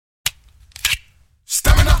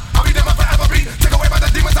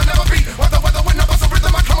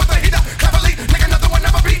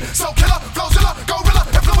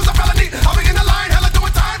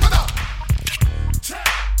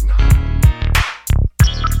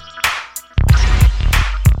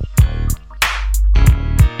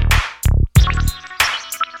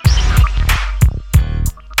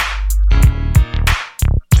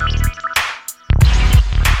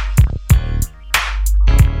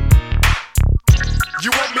You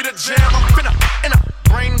want me to jam? I'm finna,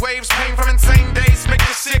 brain waves, pain from insane days, make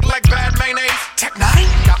you sick like bad mayonnaise.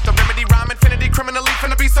 Tech9ne? Got the remedy, rhyme infinity, criminally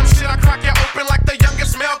finna be some shit. I crack you open like the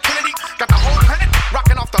youngest male Kennedy. Got the whole planet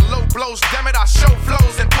rocking off the low blows. Damn it, I show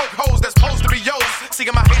flows and poke holes that's supposed to be yours. Seeing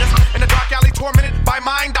my haters in the dark alley, tormented by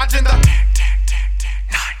mind, dodging the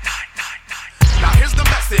Now here's the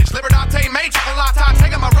message, Liberate, made chocolate,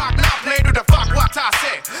 taking my rock, now play to the fuck what I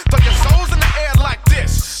say. Throw your souls in the air like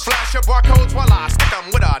this. Flash your barcodes while I stick them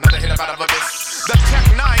with another hit out of this. The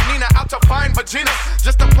N9ne out to find vaginas.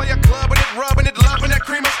 Just to play a club with it, rubbing it, loving it,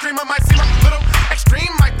 cream streamer might seem a little extreme.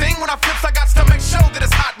 My thing when I flips, I got to make sure that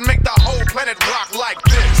it's hot and make the whole planet rock like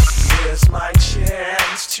this. Here's my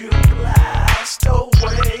chance to blast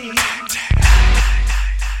away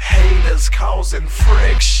haters causing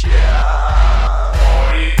friction.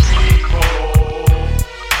 Party people,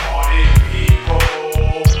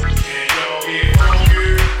 can y'all get funky?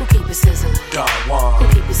 Who keep it sizzling? N9ne. Who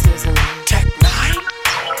keep it sizzling? Tech9ne.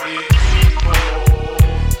 Party people,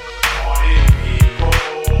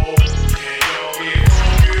 can y'all get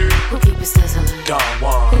funky? Who keep it sizzling?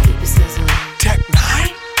 N9ne. Who keep it sizzling?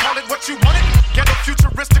 Tech9ne. Call it what you want it, get a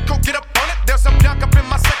futuristical, get up on it. There's a block up in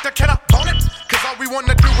my sector, can I own it? Cause all we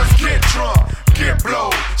wanna do is get drunk, get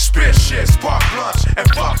blowed, spit shit, spark blunts, and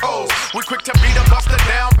fuck hoes. We quick to beat a buster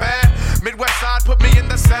down bad. Midwest side put me in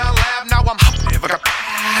the sound lab. Now I'm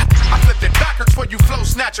I flipped it backwards for you flow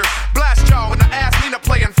snatchers. Blast y'all when I asked Nina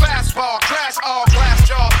playing fastball. Crash all glass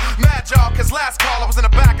jaw, mad y'all. Cause last call I was in the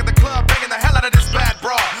back of the club banging the hell out of this bad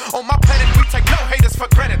bra. On my planet we take no haters for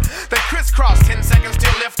granted. They crisscross 10 seconds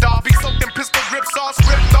till lift off. Be soaked in pistol grips all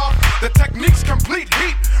stripped off. The technique's complete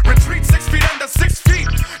heat. Retreat 6 feet under 6 feet.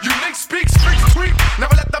 Unique speaks, freaks tweet.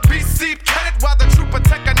 Never let the beast seep. Can it while the trooper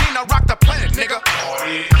Tech9ne rock the planet, nigga.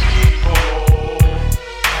 Party people,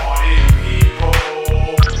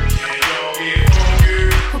 can y'all get funky?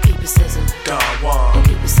 Who keep it sizzling? N9ne. Who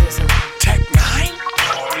keep it sizzling? Tech9ne.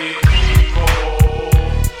 Party people,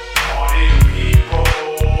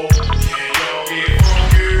 can y'all get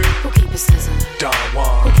funky? Who keep it sizzling?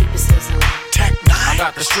 N9ne. Who keep it sizzling? Tech9ne.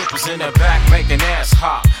 Got the strippers in the back making ass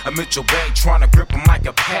hot. A Mitchell Bay trying to grip 'em like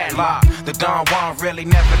a padlock. The N9ne really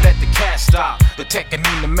never let the cat stop. The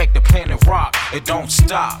Tech9ne to make the planet rock. It don't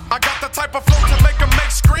stop. I got the type of flow to make 'em make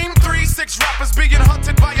scream. 3-6 rappers being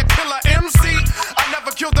hunted by a killer MC. I never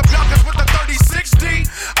killed the blockers with the 36D.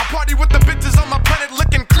 I party with the bitches on my planet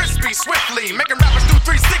looking crispy swiftly. Making rappers do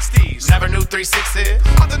 360s. Never knew 3-6s.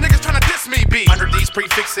 Other niggas trying to diss me be under these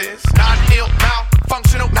prefixes. Non-ill,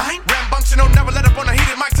 malfunctional, rambunctional. Never let up on a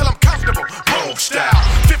heated mic till I'm comfortable. Rogue style.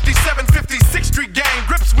 57, 56th Street gang.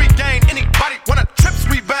 Grips we gain. Anybody wanna trips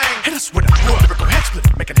we bang. Hit us with a lyrical head split.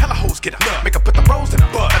 Making hella hoes get up. Make 'em put the rolls in a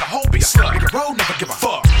bud. And a whole be a slug. Nigga roll, never give a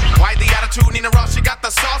fuck. Why the attitude? Nina Ross, she got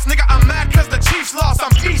the sauce. Nigga, I'm mad cause the Chiefs lost.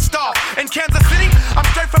 I'm pieced off. In Kansas City, I'm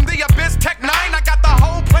straight from the abyss. Tech9ne, I got the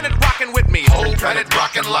whole planet rocking with me. Whole planet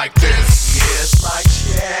rocking like this. Here's my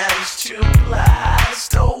chance to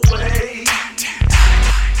blast away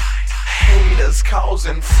haters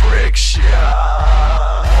causing friction.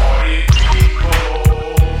 Party people,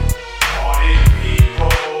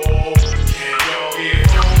 can y'all get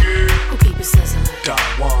funky? Who keep it sizzling? Who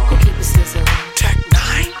N9ne. keep it sizzling?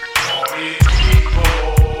 Tech9ne. Party people,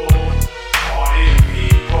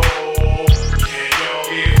 can y'all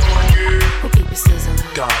get funky? Who keep it sizzling?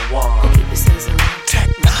 N9ne. Who keep it sizzling?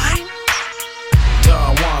 Tech9ne.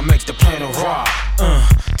 N9ne makes the planet rock.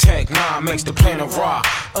 Tech9ne makes the planet rock.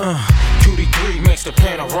 QD3 makes the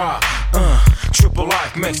planet rock. Triple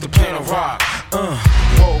Life makes the planet rock.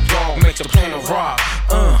 Road Dog makes the planet rock.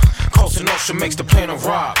 Coast Nostra makes the planet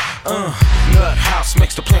rock. Nut House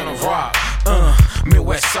makes the planet rock.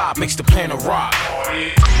 Midwest Side makes the planet rock.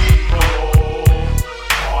 Party people,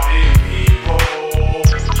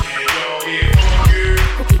 can y'all get funky?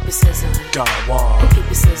 Who keep it sizzling? N9ne. Who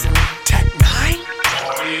keep it sizzling? Tech9ne.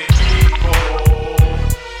 Party people,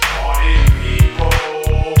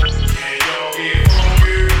 can y'all get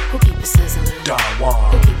funky? Who keep it sizzling? Who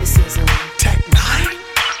N9ne. keep it sizzling? Tech9ne.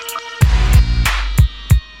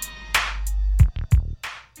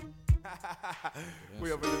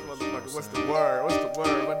 We up in this motherfucker. What's the word? What's the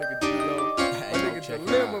word? My nigga D-Lo. My nigga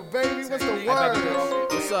Dilemma, baby. What's the word?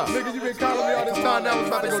 What's up? Nigga, you been calling me all this time. Now it's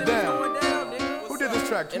about to go down. Who did this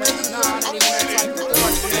track? I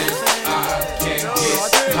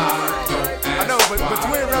know, but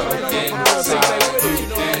between rappers,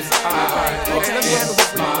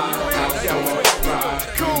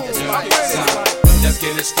 Let's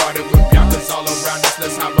get it started with Bianca's all around us.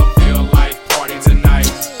 Let's have a feel like party tonight.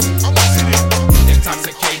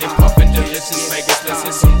 Intoxicated, puffin' delicious Vegas. Let's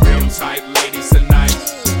hit some real tight ladies tonight.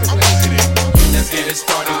 Let's get it it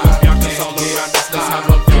started with Bianca's all around us. Let's have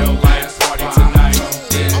a real life party tonight.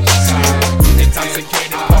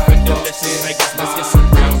 Intoxicated, puffin', delicious Vegas. Let's get some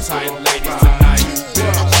real tight ladies tonight.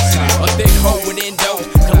 A thick hoe with endo,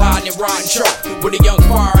 colliding rotten truck with a young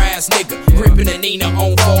fire ass nigga, gripping a N9ne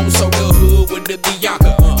on fold, so the hood with the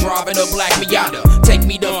Bianca, driving a black Miata. Take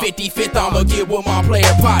me to 55th, I'ma get with my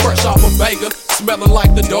player pot. Fresh off a Vega, smelling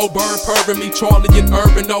like the dough bird, purring me Charlie and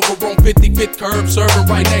Urban over on 55th curb, serving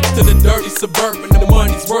right next to the dirty Suburban. The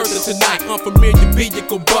money's worth it tonight. Unfamiliar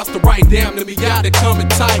vehicle buster right down to Miata coming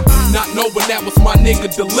tight. Not knowing that was my nigga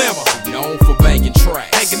Dilemma, known for banging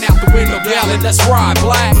tracks. Hanging out the window, yelling, let's ride,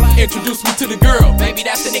 black. Introduce me to the girl, baby,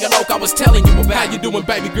 that's the nigga Loke I was telling you about. How you doing,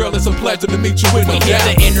 baby girl? It's a pleasure to meet you in the hit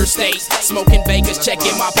the interstate, smoking Vegas,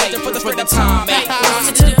 checking my page for the time, man.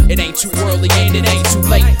 It ain't too early and it ain't too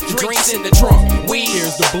late. The drinks in the trunk, weed,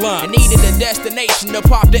 here's the blunt. I needed a destination to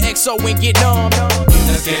pop the XO and get numb.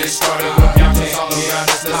 Let's get it started with Bianca's all around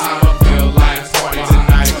us. Let's have a real life party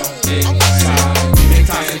tonight.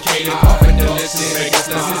 Intoxicated, puffin', delicious Vegas.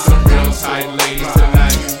 Let's hit some real tight ladies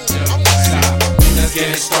tonight. Let's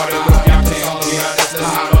get it started with Bianca's all around us.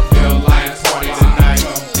 Let's have a real life party tonight.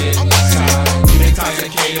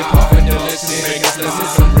 Intoxicated, puffin', delicious Vegas. Let's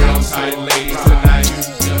hit some real tight ladies tonight.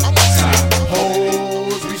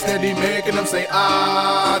 Hoes, we steady making them say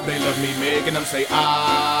ah. They love me making them say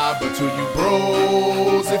ah. But to you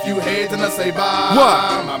bros, if you hate then I say bye.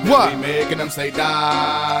 What? Making them say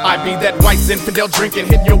die. I be that white infidel drinking,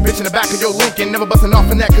 hitting your bitch in the back of your Lincoln. Never busting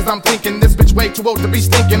off in that cause I'm thinking this bitch way too old to be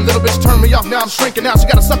stinking. Little bitch turn me off, now I'm shrinking. Now she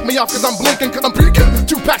gotta suck me off cause I'm blinking, cause I'm peeking.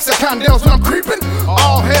 2 packs of condoms when I'm creeping.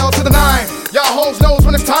 All hail to the 9. Y'all hoes knows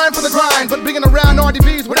when it's time for the grind. But being around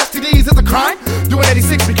RDVs with STDs is a crime. Doing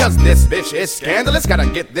 86 because this bitch is scandalous. Gotta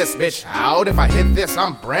get this bitch out. If I hit this,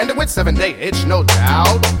 I'm branded with 7-day itch, no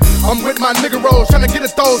doubt. I'm with my nigga rolls, trying to get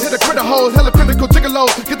it throws, hit a critter hoes, hella critical gigolo.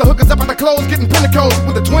 Get the hookers up out the clothes, getting pinnacles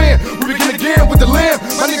with the twin. We begin again with the limb.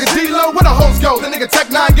 My nigga D-Lo, where the hoes go? The nigga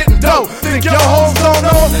Tech 9 getting dope. Think your hoes don't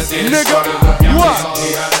know? Nigga, what?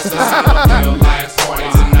 Real life party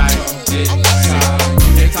tonight.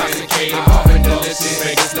 Intoxicated, puffin', delicious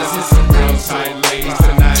Vegas. Let's hit some real tight ladies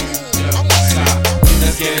tonight.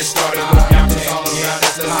 Let's get it started with Bianca's all around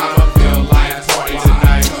us. Let's have a real life party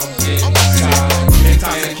tonight.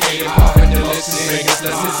 Intoxicated, puffin', delicious Vegas.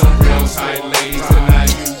 Let's hit some real tight ladies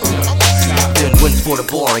tonight. Then went for the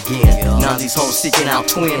bar again. Now these hoes seeking out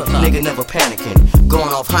twin. Nigga never panicking, going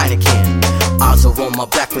off Heineken. Odds are on my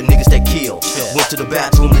back for niggas that kill. Went to the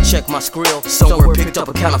bathroom to check my skrill. Somewhere picked up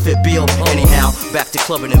a counterfeit bill. Anyhow, back to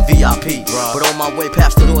clubbing in VIP. But on my way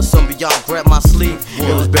past the door, some of y'all grabbed my sleeve.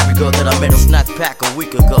 It was baby girl that I met a snack pack a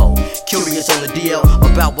week ago. Curious on the DL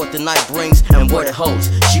about what the night brings and where the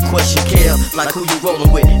hoes. She questioned care like who you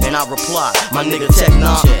rolling with, and I replied, my nigga Tech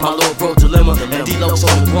 9, my little bro Dilemma, and D-Lo's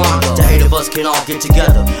on the grind. The 8 of us can all get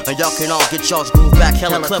together, and y'all can all get y'all's groove back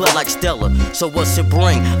hella clever like Stella. So what's it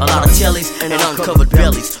bring? A lot of tellies and uncovered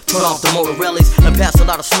bellies. Turn off the Motorellis and pass a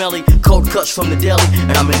lot of smelly cold cuts from the deli.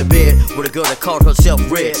 And I'm in the bed with a girl that called herself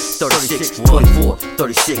Red. 36, 24,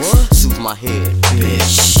 36, soothe my head,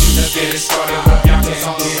 bitch. Let's get it started with Bianca's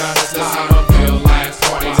all around us. Let's have a real life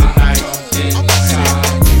party tonight.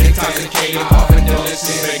 Intoxicated, puffin',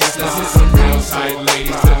 delicious Vegas. Let's hit some real tight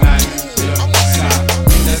ladies tonight.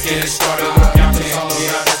 Let's get it started with Bianca's all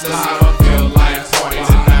around us. Let's have a real life party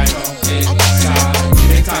tonight.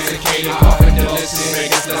 Intoxicated, puffin', delicious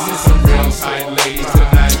Vegas. Let's hit some real tight ladies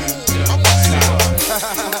tonight.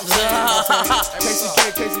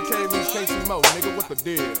 KCK means Casey Mo, nigga, what the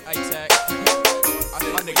deal? Hey, Tech.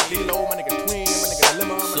 My nigga D-Lo, my nigga Twin, my nigga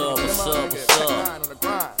Dilemma, my nigga What's up? Tech 9 on the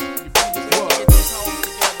grind.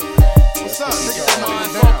 What's up, nigga?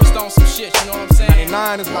 Mind focused on some shit, you know what I'm saying?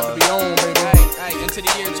 N9ne is about to be on, baby. Hey, into the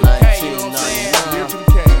year 2K, you know what I'm saying? Year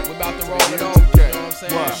 2K. We're about to roll it Year over, 2K. you know what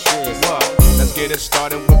I'm saying? What? Let's get it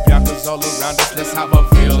started with Bianca's all around us. Let's have a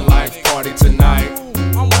real life party tonight.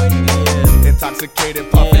 I'm with it.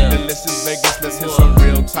 Intoxicated, poppin', delicious Vegas. Let's hit some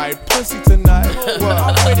real tight pussy tonight.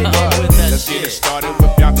 I'm with it, Let's get it started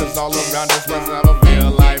with Bianca's all around us. Let's have a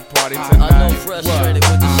real life party tonight. I know frustrated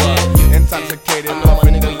with the shit. Intoxicated,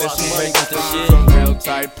 poppin', delicious Vegas. Let's hit some real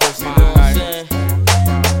tight pussy tonight.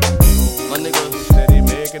 My nigga Steady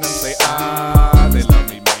making them say ah. They love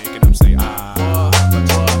me making them say ah.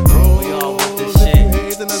 we all with this shit.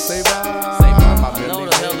 Hating us say bye. I know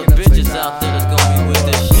the hell of bitches out there that's gonna be with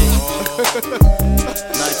this shit.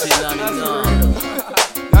 1999,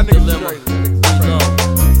 Y'all niggas Dilemma, crazy. D-Lo,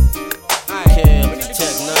 Cam,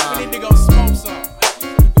 Tech 9, We need to go smoke some.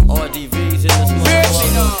 RDVs in this Bitch,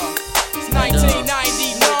 motherfucker. it's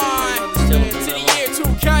 1999 to the year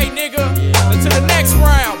 2K, nigga. To the next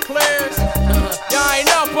round, players. Y'all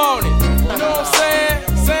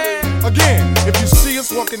again. If you see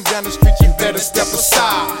us walking down the street, you better step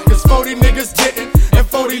aside. Cause 40 niggas didn't, and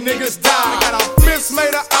 40 niggas died. Got a fist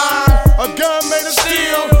made of iron, a gun made of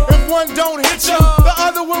steel. If one don't hit you, the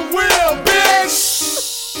other one will, bitch.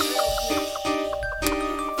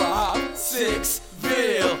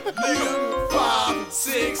 5-6-ville, nigga.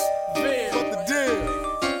 5-6-ville. What the deal?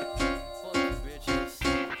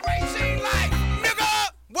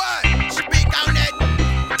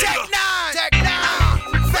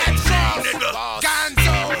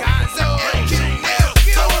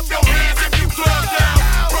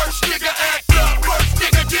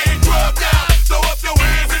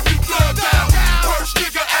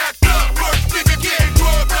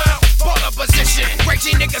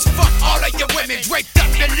 Niggas fuck all of your women, draped up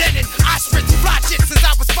in linen. I spit fly shit since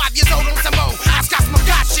I was 5 years old on some old I got my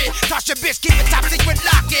god shit. Toss your bitch, keep it top secret,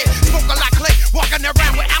 lock it. Smoke a like click, walking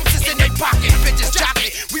around with ounces in their pocket. Bitches jock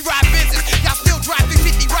it, we ride business. Y'all still drive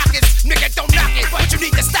 350 rockets. Nigga, don't knock it, but you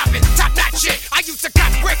need to stop it. Top notch shit. I used to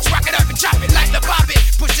cop bricks, rock it up and chop it like the Bobby.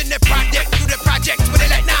 Pushing the project through the projects with it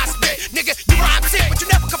like N9ne spit. Nigga, you rhyme sick, but you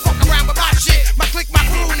never can fuck around with my shit. My click, my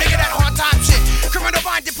crew, nigga, that hard time shit. Criminal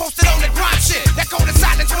minded posted on the grind shit. That code of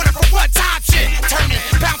silence with it for one time shit. Turning,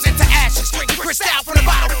 bouncing to ashes. Drinking crystal from the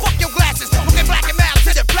bottle. Fuck your glasses. Looking black and mild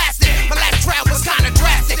to the plastic. My last trial was kinda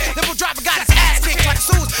drastic. Liberal driver got his ass kicked like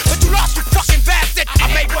Suze, but you lost, you fucking bastard.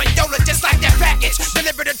 I made $1 just like that package.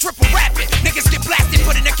 Delivered a triple rapid. Niggas get blasted,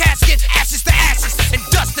 put in a casket. Ashes to ashes and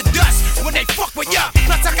dust to dust. When they fuck with ya.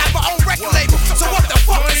 Plus I got my own record label. So what the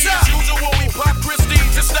fuck is up? Money as usual, we pop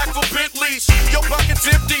Christie's and stack for Bentleys. Your pockets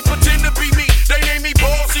empty, pretend to be me. They name me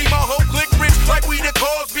Ballsy, my whole clique rich like we the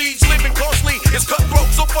Cosbys. Living costly, it's cutthroat,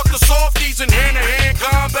 so fuck the softies in hand-to-hand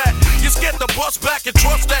combat. You scared to bust back and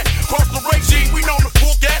trust that. Cross the regime, we known to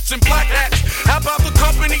pull gats and black hats. How about the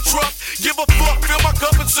company truck? Give a fuck, fill my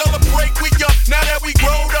cup and celebrate with ya. Now that we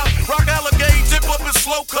growed up, rock alligator, dip up in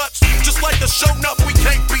slow cuts. Just like the show up, we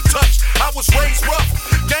can't be touched. I was raised rough,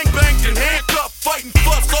 gang banged and handcuffed, fighting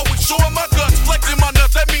fuss, always showing my guts, flexing my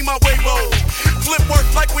nuts, that mean my way roll. Flip work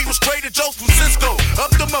like we was Trader Joe's from Cisco, up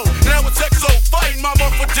the mo, now it's XO, fighting mama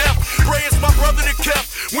for death. Pray it's my brother that kept.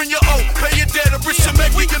 When you're old, pay your debt, a rich to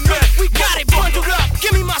make you met. We got it bundled up,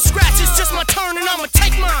 give me my scratch, it's just my turn and I'ma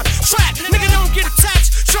take mine. Trap, nigga don't get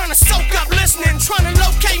attached, trying to soak up listening, trying to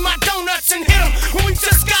locate my donuts and hit them. When we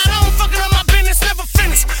just got on, fucking up my business, never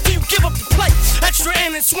finished. Then you give up the plate, extra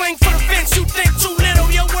in and swing for the fence. You think too little,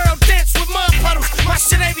 your world dense with mud puddles. My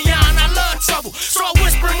shit avion, I love trouble, so I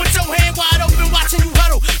whispering with your hand wide open, watching you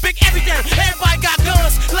huddle. Big everything, everybody got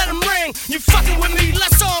guns, let them ring. You fucking with me,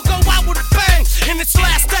 let's all go out with a bang. And it's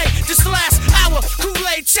last day, this last hour,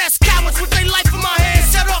 Kool-Aid chest cowards with their life in my hands.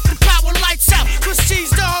 Set off the power, lights out, Swiss cheese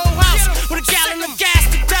the whole house. With a gallon of gas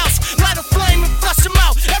to douse, light a flame and flush them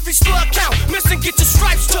out. Every slug count, missing get your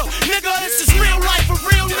stripes took. Nigga, this is real life, a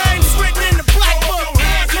real names written in the black book.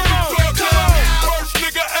 Come on, come on. First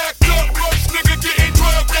nigga act up, first nigga getting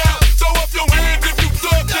drugged out. Throw up your hands if you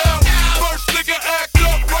thugged out. First nigga act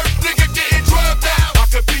up, first nigga getting drugged out. I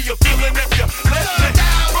could be a villain if you let me.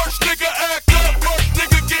 First nigga act up, first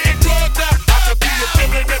nigga getting drugged out. I could be a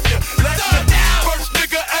villain if you let me. First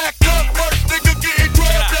nigga act up, first nigga getting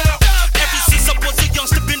drugged out. Ever since I was a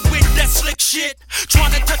youngster, been with that slick shit.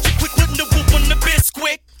 Trying to touch it quick, putting the whoop on the bitch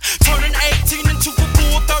quick. Turning 18 into a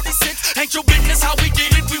full 36. Ain't your business how we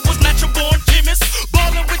did it, we was natural born chemists.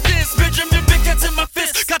 Ballin' with this, Benjamin Big Heads in my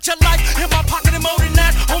fist. Got your life in my pocket and more than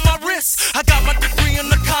that on my wrist. I got my degree in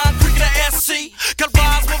the concrete, the SC. Got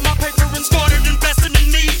rise with my paper and started investing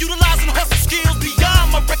in me. Utilizing hustle skills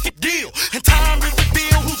beyond my record deal. And time to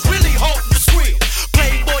reveal who's really holding the squeal.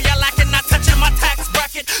 Playboy, I like it, not touching my tax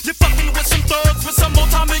bracket. You're fucking with some thugs with some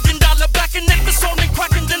multi-million-dollar backing. If it's only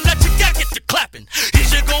cracking, then let your guy get to clapping.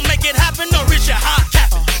 Is you gonna make it happen or is you hot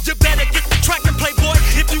capping? You better get the track and play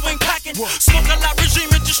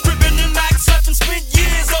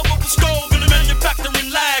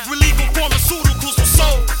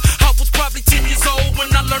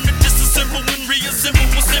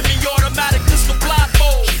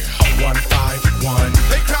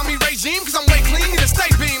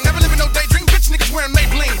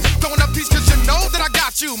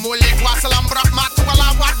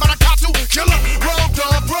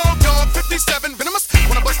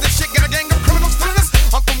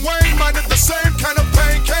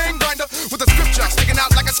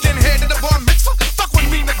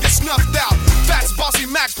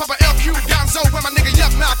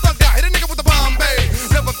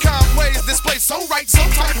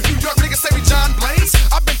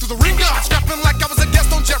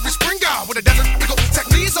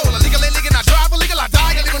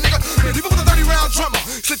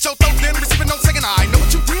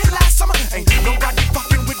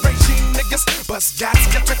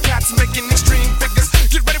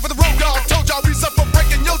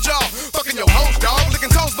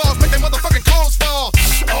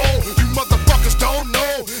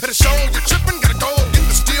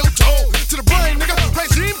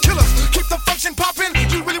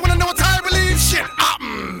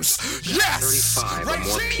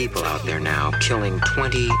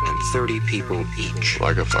 20 and 30 people each.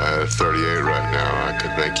 Like if I had 38 right now, I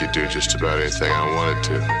could make you do just about anything I wanted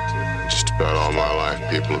to. Just about all my life,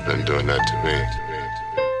 people have been doing that to me.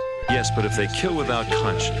 Yes, but if they kill without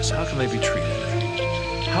conscience, how can they be treated?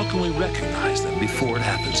 How can we recognize them before it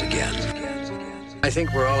happens again? I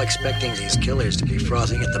think we're all expecting these killers to be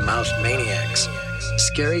frothing at the mouth maniacs. The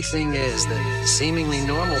scary thing is that seemingly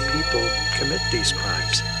normal people commit these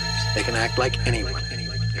crimes. They can act like anyone.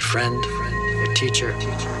 Your friend, your teacher,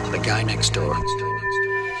 the guy next door.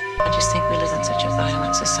 I just think we live in such a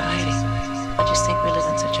violent society. I just think we live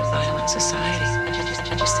in such a violent society.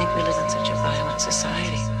 I just think we live in such a violent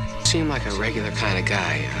society. Seemed like a regular kind of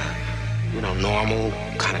guy. Normal,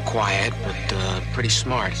 kind of quiet, but pretty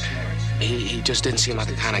smart. He just didn't seem like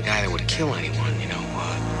the kind of guy that would kill anyone,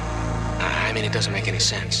 I mean, it doesn't make any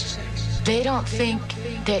sense. They don't think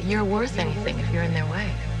that you're worth anything if you're in their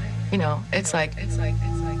way. It's like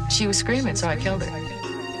she was screaming, so I killed her.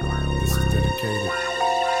 This is dedicated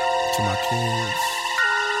to my kids,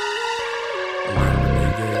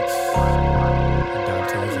 N9ne Gates, and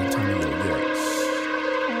Dante's Antonio Yates.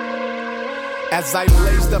 As I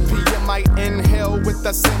blaze the PM, I inhale with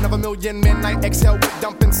the sin of a million men. I exhale with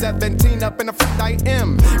dumping 17 up in a fruit I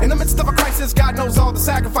am. In the midst of a crisis, God knows all the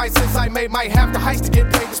sacrifices I made. Might have to heist to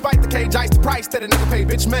get paid, despite the cage ice, the price that a nigga pay,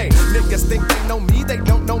 bitch made. Niggas think they know me, they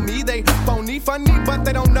don't know me. They phony, funny, but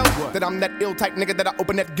they don't know that I'm that ill type nigga that I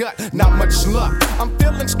open that gut. Not much luck. I'm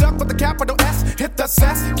feeling stuck with the capital S. Hit the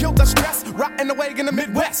cess, kill the stress, rotting away in the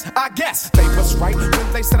Midwest. I guess they was right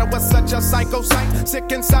when they said I was such a psycho psych.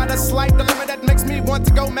 Sick inside a slight dilemma that makes me want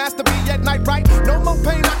to go master be at night, right? No more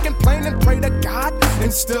pain, I complain and pray to God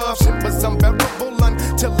and stuff. Shit was unbearable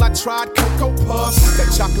until I tried Cocoa Puffs.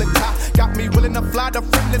 That chocolate top got me willing to fly the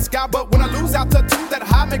friendless sky. But when I lose altitude, that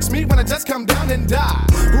high makes me wanna just come down and die.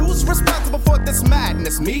 Who's responsible for this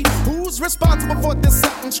madness? Me? Who's responsible for this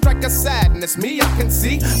sudden strike of sadness? Me? I can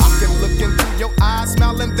see, I can look into your eyes,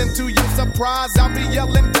 smile, and then to your surprise, I'll be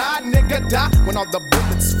yelling, die, nigga, die, when all the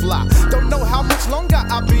bullets fly. Don't know how much longer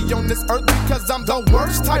I'll be on this earth because I'm the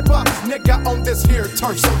worst type of nigga on this here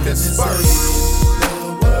turf, so disperse.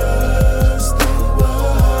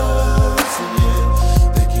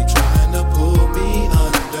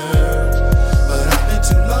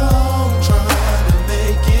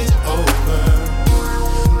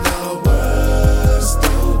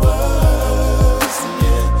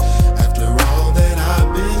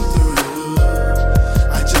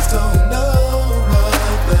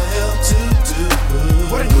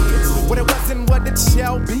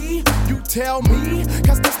 Tell me,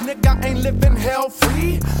 cause this nigga ain't living hell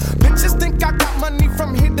free. Bitches think I got money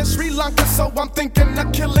from here to Sri Lanka, so I'm thinking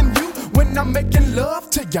of killing you when I'm making love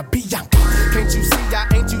to your Bianca. Can't you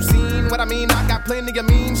see, ain't you seen what I mean? I got plenty of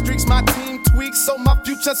mean streaks, my team tweaks, so my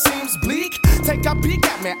future seems bleak. Take a peek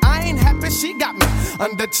at me, I ain't happy, she got me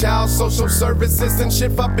under child social services and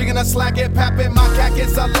shit for being a slack it, papping. My cack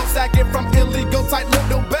is a low sack it from illegal tight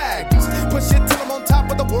little bags. Push it till I'm on top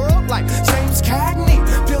of the world like James Cagney.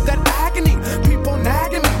 Feel that agony, people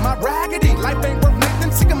nagging me, my raggedy life ain't worth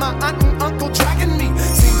nothing. Sick of my aunt and uncle dragging me.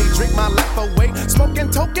 See me drink my life away, smoking,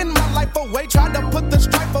 token my life away. Try to put the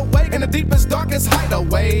strife away in the deepest, darkest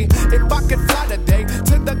hideaway. If I could fly today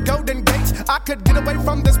to the golden gates, I could get away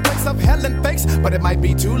from this place of hell and fakes. But it might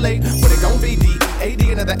be too late, but it gon' be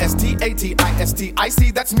D-E-A-D, another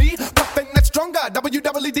S-T-A-T-I-S-T-I-C. That's me, puffin' that stronger,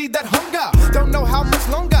 W-W-E-D, that hunger. Don't know how much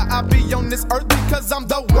longer I'll be on this earth because I'm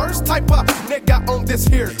the worst type of nigga on this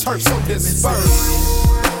here turf, so disperse.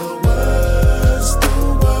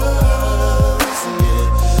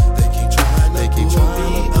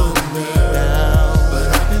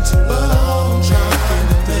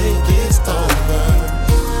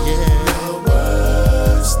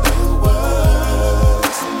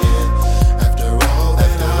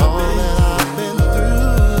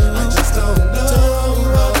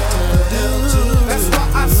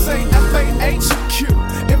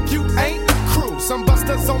 Some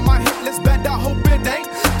busters on my hit list, bet I hope it ain't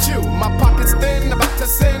you. My pocket's thin, about to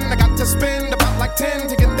sin. I got to spend about like 10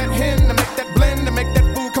 to get that hen, to make that blend, to make that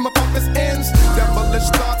food come up off his ends. Devilish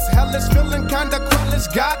thoughts, hellish, feeling kinda quellish.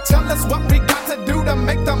 God tell us what we got to do to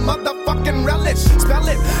make the motherfucking relish. Spell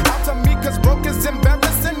it out to me, cause broke is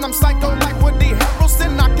embarrassing. I'm psycho like Woody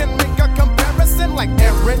Harrelson. I can make a comparison like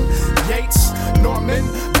Aaron Yates, Norman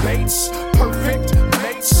Bates, perfect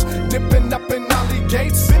mates, dipping up in Ollie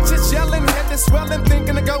Gates. Bitches yelling, head is swelling,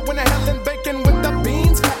 thinking of going to hell and bacon with the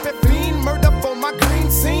beans. Happy fiend, murder for my green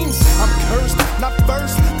seams. I'm cursed, not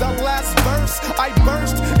first, the last verse. I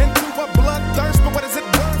burst into a bloodthirst, but what is it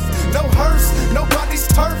worth? No hearse, nobody's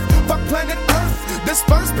turf, fuck planet Earth.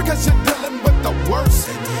 Disperse because you're dealing with the worst.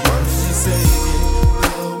 She said,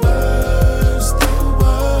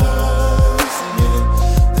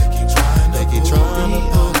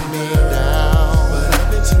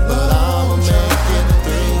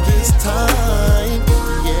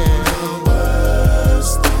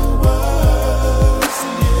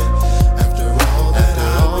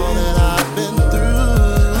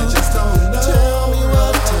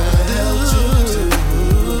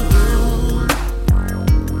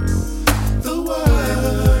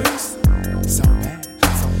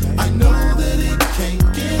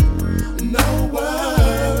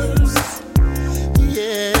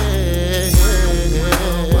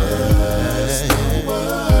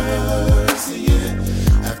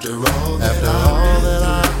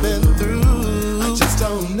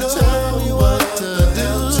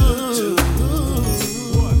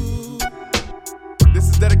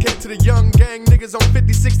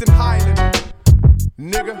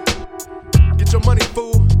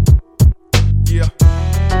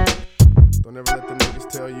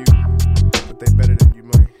 tell you that they better than you,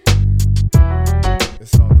 man.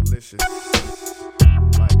 It's all delicious.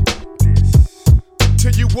 Like this.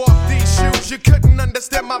 Till you walk these shoes, you couldn't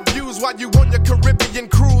understand my views while you on your Caribbean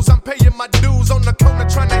cruise. I'm paying my dues on the corner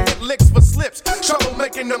trying to hit licks for slips. Trouble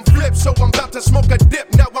making them flip, so I'm about to smoke a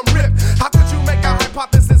dip. Now I'm ripped. How could you make a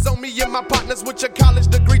hypothesis on me and my partners with your college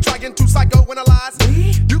degree trying to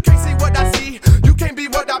psychoanalyze? You can't see what I see. You can't be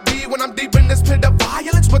what I be when I'm deep in this pit of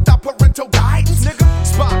violence without parental guidance. Nigga,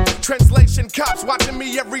 spot translation cops watching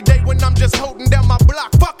me every day when I'm just holding down my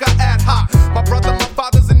block. Fuck a ad hoc. My brother, my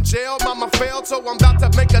father's in jail. Mama failed, so I'm about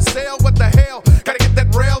to make a sale. What the hell? Gotta get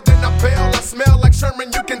that rail, then I bail. I smell like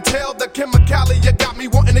Sherman, you can tell the chemicalia got me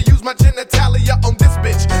wanting to use my genitalia on this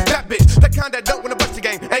bitch, that kind that don't wanna bust the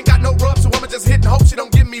game. Ain't got no rub, so I'ma just hit and hope she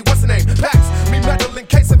don't give me what's the name. Packs me metal in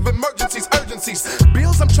case of emergencies, urgencies.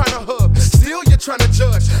 Bills I'm trying to hug, still you're trying to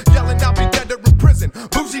judge. Yelling I'll be dead or in prison.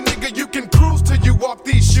 Bougie nigga, you can cruise till you walk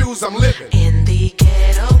these shoes I'm living. In the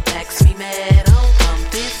ghetto, packs me metal,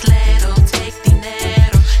 pump this ledo, take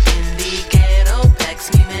dinero. In the ghetto,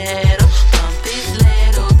 packs me metal, pump this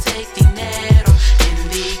ledo, take dinero. In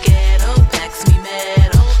the ghetto, packs me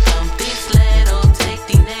metal, pump this ledo, take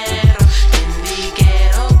dinero. In the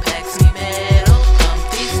ghetto, packs me metal, pump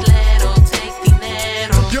this ledo, take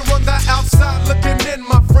dinero. You're on the outside looking in,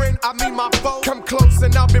 my friend. I mean my foe. Come close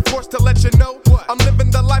and I'll be forced to let you know what I'm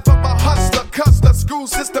living the life of a hustler. Cause the school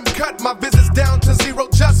system cut my visits down to zero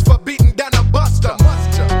just for beating down a buster.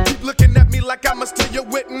 Keep looking at me like I'ma steal your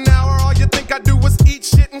wit an hour. All you think I do is eat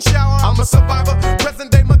shit and shower. I'm a survivor,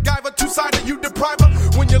 present day MacGyver, two-sided you depriver.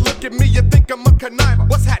 When you look at me, you think I'm a conniver.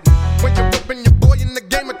 What's happening? When you're whipping your boy in the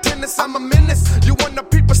game of tennis, I'm a menace. You want the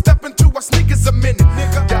people step into our sneakers a minute,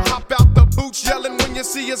 nigga. You hop out the boots yelling when you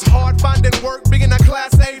see it's hard finding work. Being a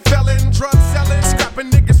class A felon, drug selling,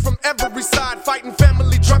 scrapping niggas from every side, fighting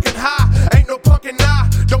family drunk and high. Ain't no punk and I,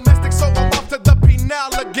 domestic, so I'm off to the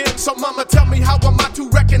penal again. So mama, tell me how am I to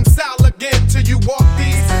reconcile again? Till you walk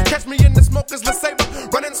these, catch me in the smokers, let's save her.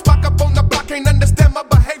 Running spock up on the block, can't understand my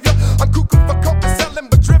behavior. I'm cuckoo for coke and selling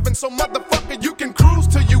but driven, so motherfucker, you can cruise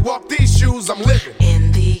till you walk these shoes I'm living.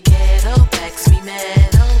 In the ghetto, packs me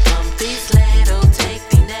metal, pump this ledo, take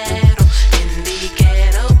dinero. In the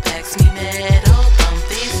ghetto, packs me metal, pump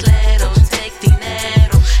this ledo, take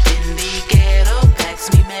dinero. In the ghetto,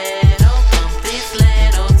 packs me metal, pump this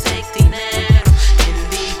ledo, take dinero. In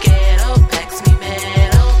the ghetto, packs me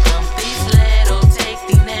metal, pump this ledo, take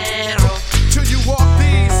dinero. Till you walk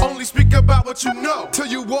these, only speak about what you know. Till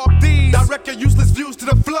you walk these, direct your useless views to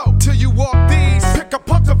the flow. Till you walk these, pick a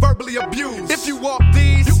punk to verbally abuse. If you walk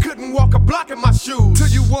these, you couldn't walk a block in my shoes. Till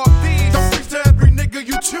you walk these, don't preach to every nigga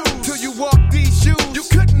you choose. Till you walk these shoes, you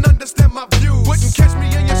couldn't understand my views. Wouldn't catch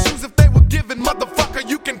me in your shoes if they were given. Motherfucker,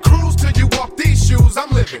 you can cruise till you walk these shoes I'm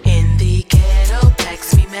living. In the ghetto,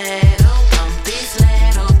 packs me metal, pump this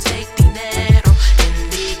ledo, take dinero. In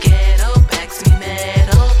the ghetto, packs me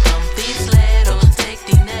metal, pump this ledo, take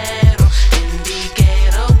dinero. In the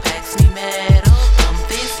ghetto, packs me metal, pump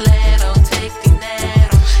this ledo, take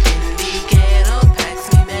dinero. In the ghetto, packs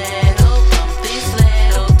me metal, pump this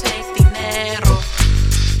ledo, take dinero.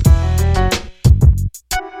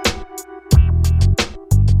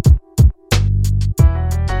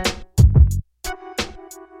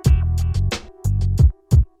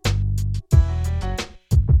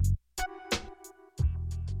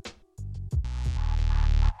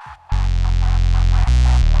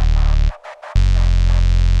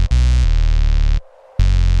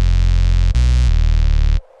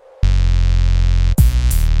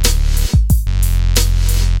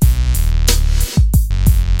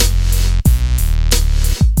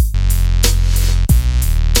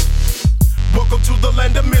 Welcome to the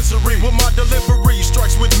land of misery, where my delivery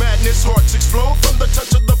strikes with madness. Hearts explode from the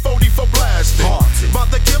touch of the 44 blasting. By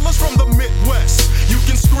the killers from the Midwest. You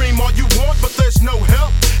can scream all you want, but there's no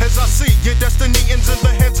help. As I see your destiny ends in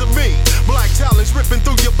the hands of me. Black talons ripping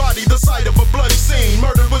through your body, the sight of a bloody scene.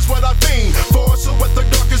 Murder was what I fiend for, so at the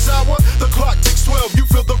darkest hour, the clock ticks 12, you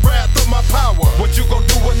feel the wrath of my power. What you gon'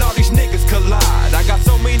 do when all these niggas collide? I got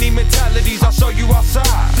so many mentalities, I'll show you outside.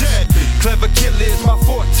 Deadbeat. Clever killer is my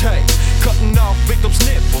forte. Cutting off victims'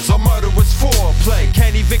 nipples, a murderous foreplay.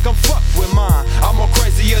 Can't even come fuck with mine. I'm more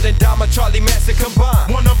crazier than Dama, Charlie Manson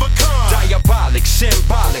combined. One of a kind. Diabolic,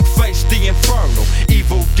 symbolic, face the infernal.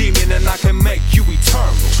 Evil demon and I can make you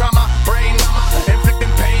eternal. Trauma, brain, mama,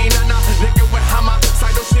 inflicting pain, and nigga with hammer,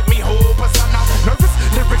 psycho shit me whole persona. Nervous,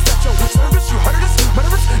 lyrics at your service, you heard us?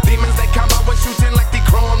 Murderous, demons they come out when shooting like the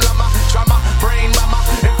chrome llama. Trauma, brain, mama,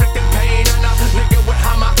 inflicting pain, and nigga with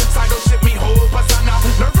hammer, psycho shit me whole persona.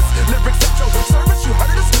 Nervous, lyrics at your service, you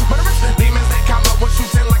heard us? Murderous, demons they come out when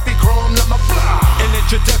shooting like the chrome llama. Blah. In the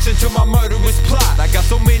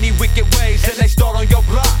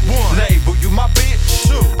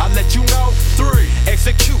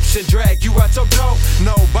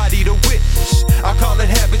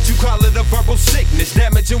lyrical sickness,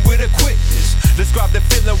 damaging with a quickness. Describe the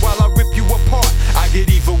feeling while I rip you apart. I get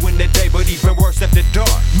evil in the day, but even worse after dark.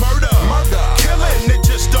 Murder, killing, it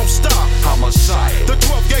just don't stop. Homicide. The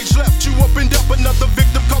 12 gauge left you opened up, another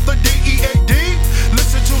victim called the DEAD.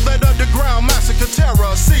 Listen to that underground massacre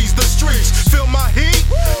terror, seize the streets, feel my heat.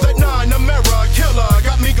 That N9ne killer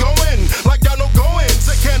got me going like Donald Goins.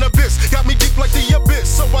 That cannabis got me deep like the abyss,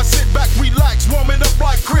 so I sit back, relax, warming up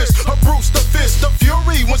like Chris. A Bruce the fist, the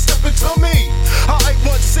fury, one step into me. I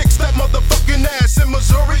 816 that motherfucking ass in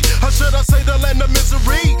Missouri. Or should I say the land of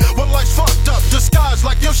misery? When life's fucked up, disguised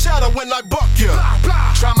like your shadow when I buck you.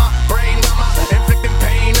 Trauma, brain trauma, inflicting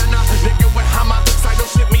pain on a nigga with hammer. Psycho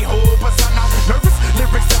shit me whole persona. Nervous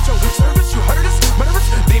lyrics at your service. You heard this? Murderous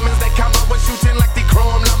demons they come out with shooting like the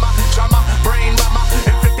chrome llama. Trauma, brain trauma,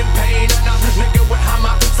 inflicting pain on a nigga with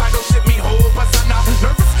hammer. Psycho shit me whole persona.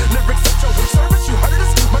 Nervous lyrics at your service. You heard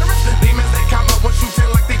this? Murderous demons they come out with shooting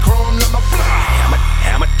like the chrome llama.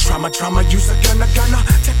 Hammer, trauma, use a gunna.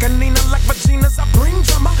 Take a N9ne like vaginas. I bring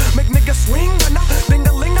drama, make niggas swing.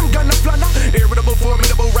 Ding-a-ling, I'm gonna flunna. Irritable,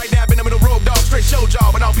 formidable, right dab in the middle, road dog, straight show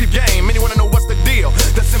job, but I'll peep game. Anyone wanna know what's the deal?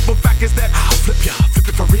 The simple fact is that I'll flip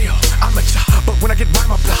it for real. I'm a job, but when I get by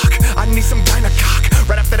my block, I need some gynecock.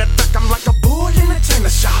 Right after that fact, I'm like a bull in a China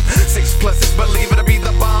shop. 6 plus 6, believe it'll be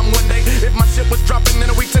the bomb one day. If my shit was dropping in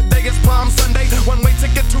a week, today is Palm Sunday. One way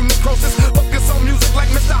ticket to necrosis. Focus on music like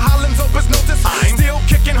Mr. Hollins opus notice. I'm still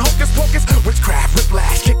kicking hocus pocus, witchcraft,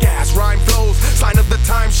 whiplash, kick ass, rhyme flows. Sign of the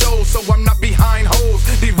time shows, so I'm not behind hoes.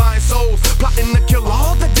 Divine souls, plotting to kill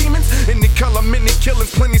all the demons. In the color, many killings,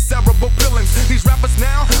 plenty cerebral pillings. These rappers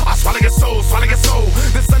now, I swallow your soul, swallow your soul.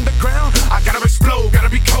 This underground, I gotta explode, gotta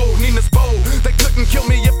be cold. Nina's bold, they couldn't kill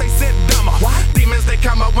me if they said dumber. What? Demons, they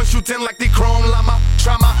come out when shooting like the chrome llama.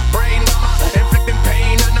 Trauma, brain llama, inflicting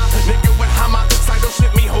pain on a nigga with hammer. Psycho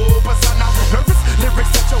shit me whole persona. Nervous lyrics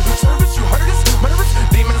at your service, you heard this? Murderous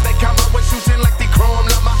demons, they come out when shooting like the chrome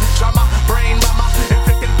llama. Trauma, brain llama,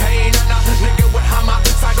 inflicting pain on a nigga with hammer.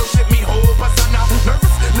 Psycho shit me whole persona.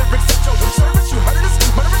 Nervous lyrics at your service, you heard this?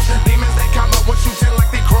 Murderous demons, they come out when shooting like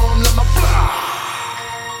the chrome llama.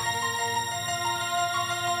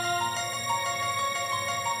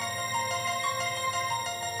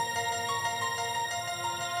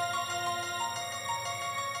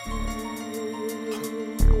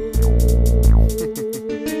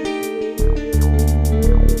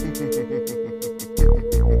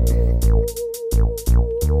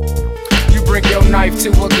 Bring your knife to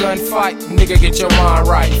a gunfight, nigga, get your mind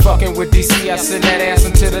right. Fucking with DC, I send that ass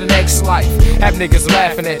into the next life. Have niggas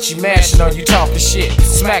laughing at you, mashing on you, talking shit.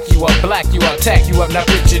 Smack you up, black you up, tack you up, now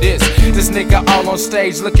picture this. This nigga all on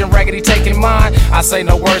stage looking raggedy, taking mine. I say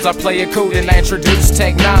no words, I play it cool, then I introduce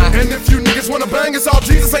Tech N9ne. And if you niggas wanna bang, it's all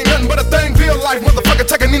Jesus, ain't nothing but a thing. Real life, motherfucker,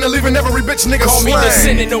 take a N9ne, leaving every bitch nigga Call me the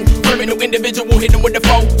synonym, criminal individual, hitting with the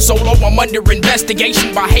foe. Solo, I'm under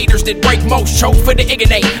investigation by haters that break most. Choke for the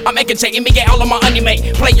N9ne, I'm educating me, get all of my anime.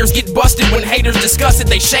 Players get busted when haters discuss it,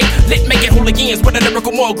 they shake. Lit making hooligans with a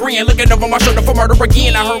lyrical more green. Looking over my shoulder for murder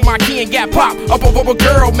again. I heard my kin got popped up over a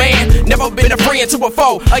girl, man. Never been a friend to a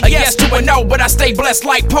foe, a yes to a no, but I stay blessed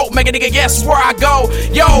like Pope. Make a nigga guess where I go.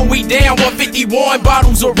 Yo, we down 151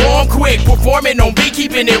 bottles of rum quick. Performing on beat,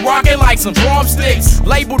 keeping it rocking like some drumsticks.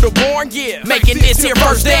 Label the born, yeah. Making this here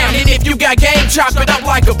first down. And if you got game, chop it up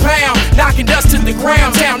like a pound. Knocking dust to the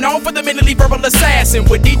ground. Town known for the mentally verbal assassin.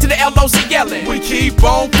 With D to the LOC yelling. We keep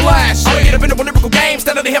on flashing. I get up in the lyrical game,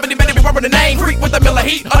 steadily heavily better be rubbing the name. Creep with a Miller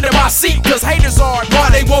heat under my seat, cause haters are. Why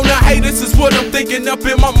they wanna hate us is what I'm thinking up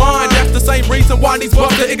in my mind. That's the same reason why these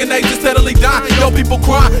bucks the N9ne just steadily die. Yo, people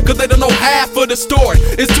cry, cause they don't know half of the story.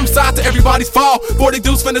 It's two sides to everybody's fall. 40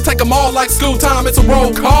 dudes finna take them all like school time, it's a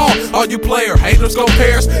roll call. All you player, haters go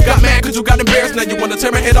pairs. Got mad cause you got embarrassed, now you wanna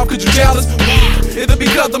tear my head off cause you jealous. Either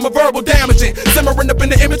because I'm a verbal damaging, simmering up in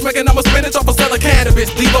the image, making I'm a spinach off of selling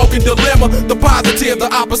cannabis. The Logan dilemma, the positive,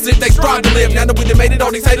 the opposite, they strive to live. Now that we done made it,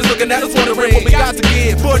 all these haters looking at us wondering what we got to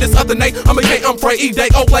give. For this other night, I'm a K-Umfray, E-Day,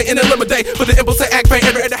 Oakley, and eliminate. For the impulse act pain,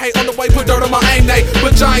 every hate on the way, put dirt on my A-Nay.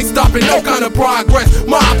 But I ain't stopping, no kind of progress.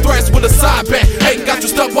 Mob threats with a side bet. Hating got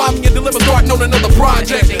you stuck while me and deliver starting on another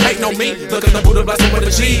project. Hating on me, look at the Buddha blessing with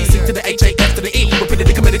a G. C to the H-A-S to the E,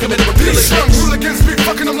 repeatedly committed, repeatedly. These young hooligans be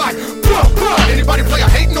fucking them like, bruh, bruh. Anybody play a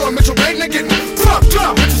hating on Mitchell Bain, they getting fucked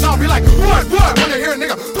up. Bitches all be like, what? When they hear a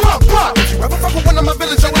nigga, bruh, bruh. If you ever fuck with one of my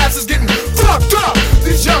villains, your ass is getting fucked up.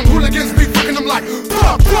 These young hooligans be fucking them like,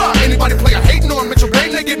 bruh, bruh. Anybody play a hating on Mitchell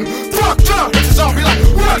Bain, they getting fucked up. Bitches all be like,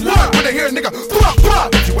 what? When they hear a nigga, bruh, bruh.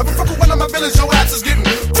 If you ever fuck with one of my villains, your ass is getting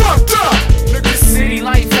fucked up. City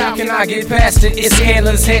life, how can I I get past it? It's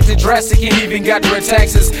scandalous, had to drastic, and even got red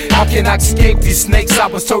taxes. How can I escape these snakes? I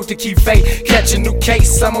was told to keep faith, catch a new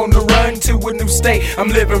case. I'm on the run to a new state. I'm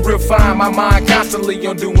living real fine, my mind constantly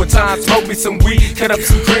on doing time. Smoke me some weed, cut up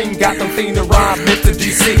some cream, got them thing to rhyme. Mr.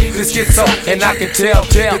 DC, this gets so, and I can tell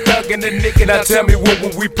the thug and the nigga. Now tell me when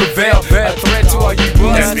will we prevail? A threat to all you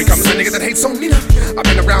buds. That becomes a nigga that hates on Nina. I've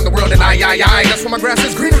been around the world and I, that's why my grass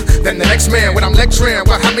is greener than the next man. When I'm lecturing,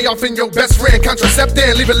 well, have me off in your best friend,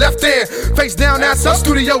 contraceptive, leave it left there, face down, ass up,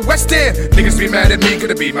 studio west end. Niggas be mad at me, could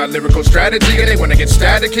it be my lyrical strategy? And they wanna get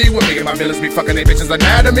staticky with me and my villains be fucking they bitches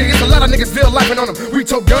anatomy. It's a lot of niggas feel lifing on them. We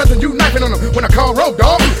tote guns and you knifing on them. When I call road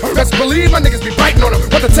dog, best believe my niggas be biting on them.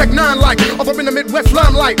 What the Tech-9 like? Off up in the Midwest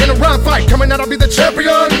limelight, in a rhyme fight, coming out I'll be the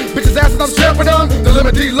champion. Bitches asses I'm stepping on. The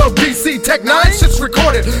limit D-Low DC Tech-9 shit's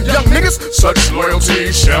recorded. Young niggas, such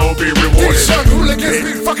loyalty shall be rewarded. These young hooligans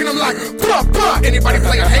be fucking them like bruh, bruh. Anybody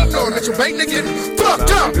playing hate on that you bait nigga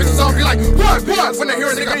fucked up. Bitches all be like what when they hear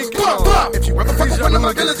a nigga bruh, bruh. If you ever fuck with one of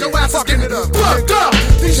my village, your ass is getting fucked up.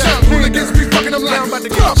 These young hooligans be fucking them like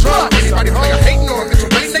bruh, bruh. Anybody playing hate on that you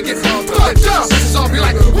bait nigga fucked up. Bitches all be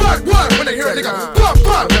like what when they hear a nigga bruh,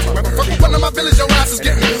 bruh. If you ever fuck with one of my village, your ass is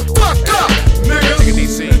getting fucked up. Nigga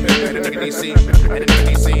DC, nigga DC, nigga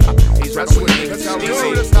DC. He's wrestling me. That's how we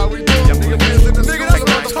do. That's how we do. Nigga, that's what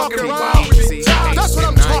I'm talking about. That's what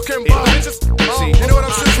I'm talking about. You know what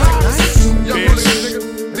I'm saying? Young hooligan, nigga.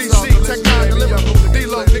 DC, Tech-9, deliver.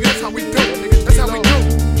 D-Low, nigga, that's how we do. That's how we do.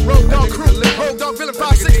 Road Dog Crew, Road Dog Villain,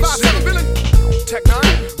 5657 Villain.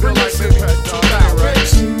 Tech-9, real life, baby.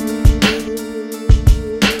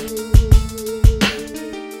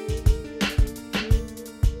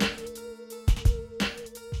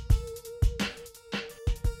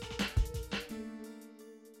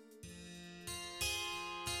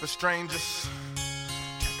 The strangest,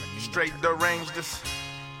 straight deranged this.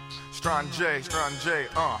 Strong J,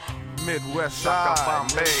 Midwest side,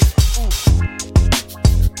 Bombay.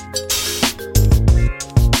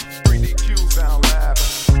 3DQ sound lab.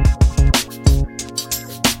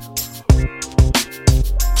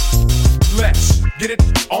 Let's get it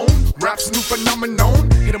on. Rap's new phenomenon.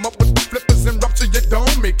 Hit 'em up with the flippers and rupture your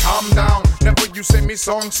dome. Me calm down. Never you say me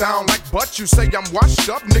song sound like but you say I'm washed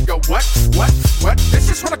up, nigga. What? This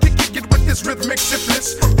is what I kick with this rhythmic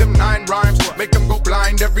syphilis. Them 9 rhymes make them go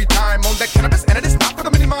blind every time on that cannabis. And it is not for the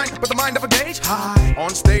mini mind, but the mind of a gauge. High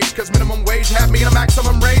on stage, cause minimum wage have me in a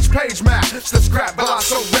maximum rage. Page map, still scrap, but I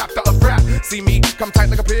so wrapped up rap. See me come tight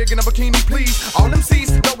like a pig in a bikini, please. All MCs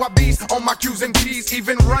know I beast on my Q's and T's.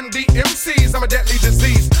 Even run DMCs, I'm a deadly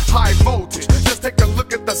disease. High voltage, just take a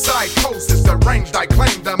look at the psychosis. The range I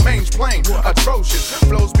claim, the mange plane, atrocious.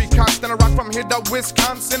 Flows be constant, I rock from here to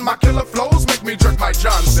Wisconsin. My killer flows make me jerk my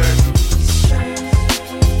Johnson.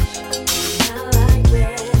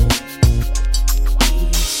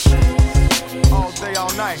 All day,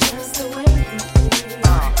 all night.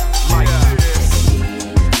 Like this.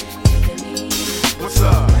 What's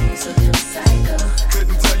up?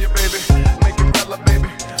 Couldn't tell you, baby. Making hella, baby.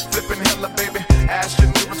 Flipping hella, baby. Ask your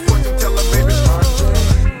nearest fortune teller, baby.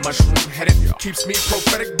 Mushroom headed keeps me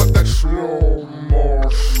prophetic, but the slow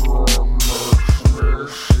motion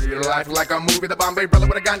makes me life like a movie. The Bombay brother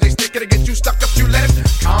with a ganja stick, it'll get you stuck if you let it.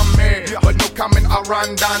 Come me, but no comment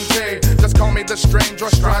around Dante. Just call me the strange or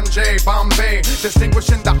strange Bombay.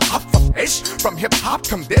 Distinguishing the hop-ish from hip-hop.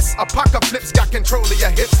 Come this, apocalypse got control of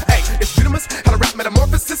your hips. Hey, it's venomous, had a rap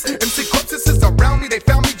metamorphosis. MC corpses is around me, they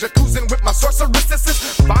found me jacuzzing with my sorceresses.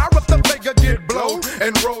 Fire up the Vega, get blown,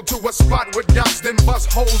 and roll to a spot with yonks, then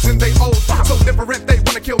bust holes in they O's. So different, they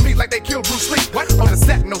wanna kill me like they killed Bruce Lee. What? On the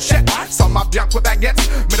set, no shit. Saw my Bianca with baguettes,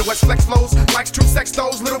 Midwest flex flows, likes true sex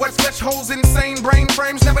those, little wet flesh holes, insane brain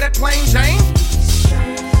frames, never that plain Jane.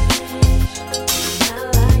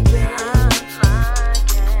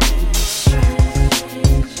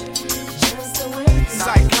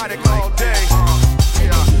 Psychotic all day.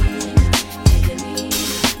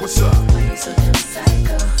 What's up?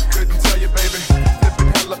 Couldn't tell you, baby.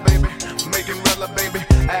 Flipping hella, baby. Making rella, baby.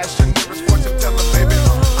 Ask your nearest fortune teller, baby.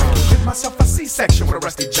 I can give myself a C-section with a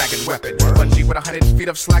rusty jagged weapon. Bungee with 100 feet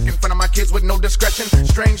of slack in front of my kids with no discretion.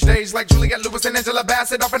 Strange days like Juliette Lewis and Angela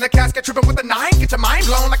Bassett off in the casket, tripping with a 9. Get your mind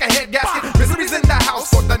blown like a head gasket. Misery's in the house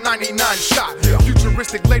for the 99 shot.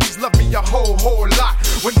 Futuristic ladies love me a whole lot.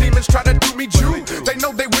 When demons try to do me Jew, they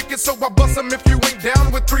know they wicked, so I bust them if you ain't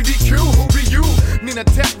down with 3DQ. Who be you? Nina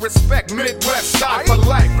Tech, respect, Midwest side for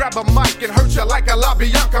life. Grab a mic and hurt you like a La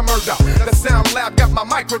Bianca murder. The sound lab got my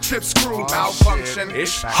microchip screwed.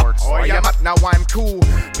 Malfunction-ish. Oh yeah, now I'm cool.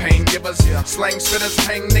 Pain givers, slang spitters,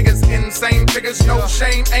 hang niggas, insane figures, no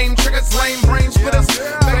shame, aim triggers, lame brain splitters,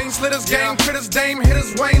 vein slitters, game critters, dame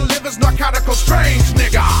hitters, Wayne livers, narcotical strange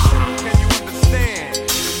nigga. Can you understand?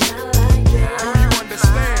 Do you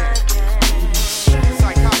understand?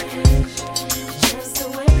 Psychotic.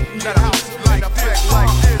 That house light effect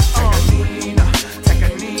like this. Take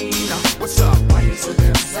a Nina. What's up? Why you so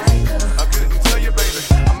damn psycho? I couldn't tell you, baby.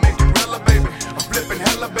 I'm making hella, baby. I'm flipping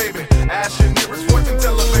hella, baby. Ask your nearest fortune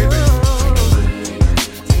teller, baby.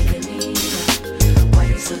 Why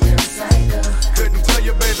you so damn psycho? Couldn't tell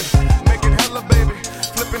you, baby. Making hella, baby.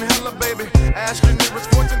 Flipping hella, baby. Ask your nearest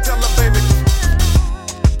fortune teller, baby.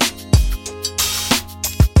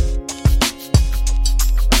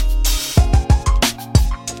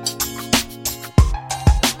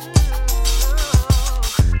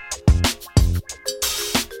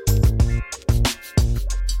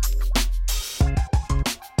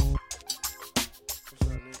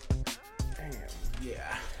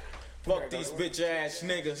 Fuck these bitch ass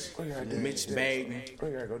niggas. Mitch Baden. We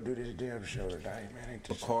gotta go do this damn show tonight, man.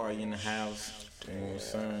 Bakari in the house. You know what I'm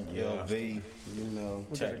saying? LV. You know.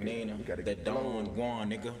 N9ne. That Don Juan,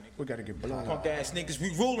 nigga. We gotta get blown. Punk ass niggas, we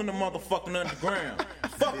ruling the motherfucking underground.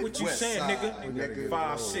 Fuck what you saying, nigga.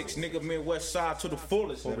 5'6", nigga, Midwest side to the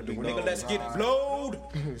fullest. Nigga, let's get blowed.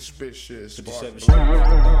 Spit shit.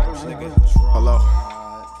 Hello.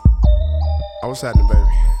 Oh, what's happening, baby?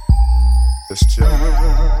 Just chill.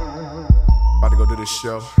 About to go do this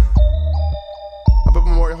show. Up at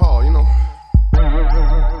Memorial Hall, you know.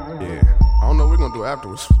 Yeah. I don't know what we're gonna do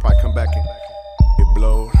afterwards. Probably come back and get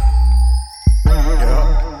blowed.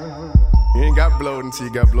 Yeah. You ain't got blowed until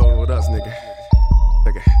you got blowed with us, nigga.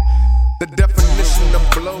 Okay. The definition of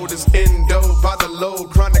blowed is endo by the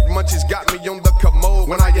load. Chronic munchies got me on the commode.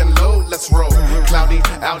 When I unload, let's roll. Cloudy,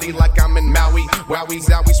 outy like I'm in Maui. Wowie,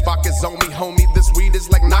 zowie, Spock is on me, homie. This weed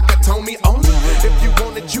is like Nakatomi only. If you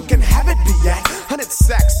want it, you can have it, be at 100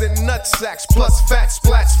 sacks and nut sacks, plus fat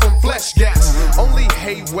splats from flesh gas. Only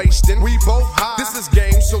hay wasting, we both high. This is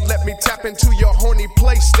game, so let me tap into your horny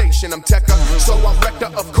PlayStation. I'm Tekka, so I'm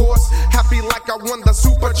Rector, of course. Happy like I won the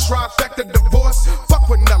super trifecta divorce. Fuck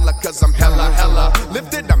with Nella, cause I'm hella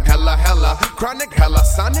lifted, I'm hella chronic, hella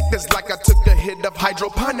sonic. It's like I took a hit of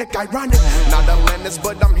hydroponic, ironic. Not Atlantis,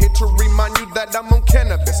 but I'm here to remind you that I'm on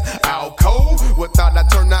cannabis. Alco, without I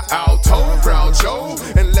turn to alto, Groucho.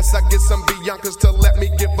 Unless I get some Biancas to let me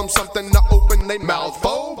give them something to open they mouth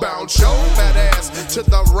for. Bound show, fat ass to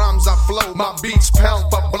the rhymes I flow. My beats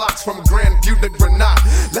pound for blocks from Grandview to Granada.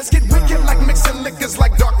 Let's get wicked like mixing liquors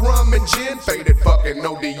like dark rum and gin. Faded fucking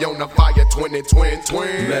OD on the fire, twin.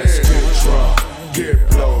 Let's get drunk, get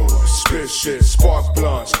blowed, spit shit, spark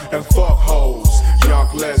blunts, and fuck hoes. Young,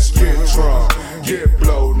 let's get drunk, get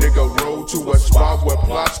blowed, nigga, roll to a spot where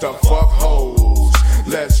plots to fuck hoes.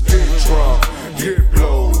 Let's get drunk, get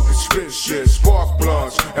blowed, spit shit, spark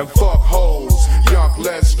blunts, and fuck hoes. Young,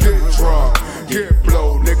 let's get drunk, get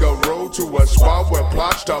blowed, nigga, roll to a spot where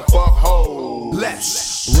plots to fuck hoes.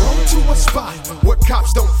 Let's roll to a spot where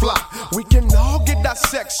cops don't fly. We can all get our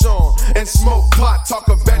sex on and smoke pot. Talk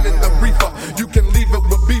of banning the reefer. You can leave it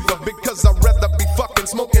with beaver because I'd rather be fucking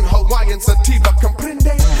smoking Hawaiian sativa.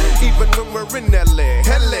 Comprende? Even when we're in LA,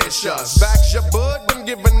 hellacious. Bags your bud, been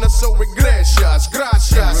giving us so gracious.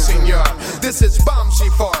 Gracias, senor. This is Bomb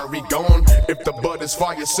Shifari gone. If the bud is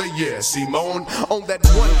fire, say yeah, Simone. On that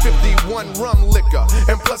 151 rum liquor.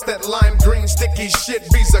 And plus that lime green sticky shit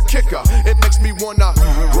be's a kicker. It makes me wanna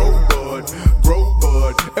grow bud,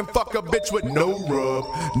 and fuck a bitch with no rub.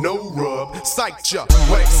 Sight ya,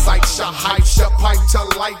 wet sight ya, hype ya, pipe to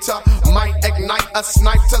lighter. Might ignite a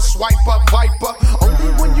sniper, swipe a viper.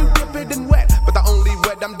 Only when you dip it in wet, but the only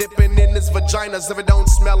wet I'm dipping in is vaginas. If it don't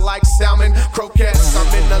smell like salmon, croquettes,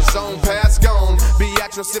 I'm in the zone, pass gone. Be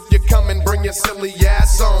actress if you come and bring your silly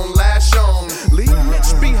ass on, lash on. Leave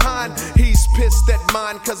Mitch behind, he's pissed at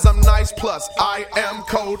mine, cause I'm nice, plus I am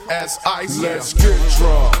cold as ice. Let's get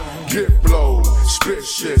drunk, get blowed, spit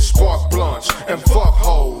shit, spark blunts, and fuck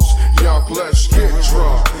hoes. Young, let's get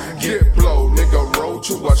drunk, get blowed, nigga, roll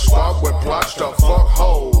to a spot where plots to fuck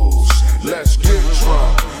hoes. Let's get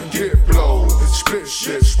drunk, get blowed, spit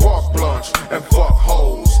shit, spark blunts, and fuck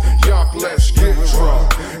hoes. Young, let's get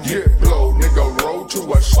drunk, get blowed, nigga, roll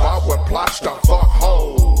to a spot where plots to fuck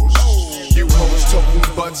hoes. You hoes toting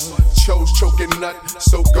butts. Chose choking nut,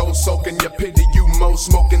 so go soaking your pity, you mo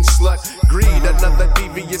smoking slut. Greed, another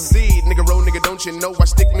devious seed. Nigga, roll, nigga, don't you know I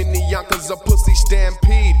stick many yonkers a pussy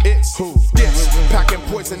stampede? It's who? Yes, packing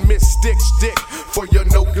poison, mysticks, dick. For your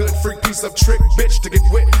no good freak piece of trick, bitch, to get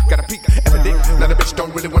wit. Got a peek, epidic. Now the bitch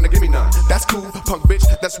don't really wanna give me none. That's cool, punk bitch,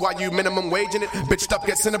 that's why you minimum waging it. Bitch, stuff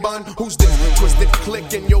get Cinnabon. Who's this? Twisted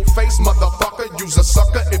click in your face, motherfucker. Use a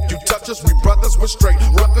sucker. If you touch us, we brothers, we're straight.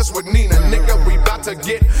 Ruckus with Nina, nigga, we bout to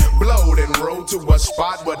get blowed and roll to a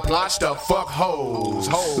spot with blotch the fuck hoes.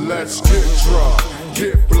 Let's get drunk,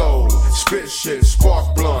 get blowed, spit shit,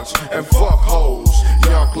 spark blunts, and fuck hoes.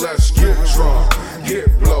 Young, let's get drunk,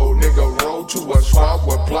 get blowed, nigga, roll to a spot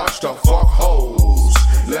with blotch the fuck hoes.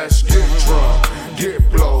 Let's get drunk, get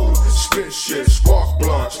blowed, spit shit, spark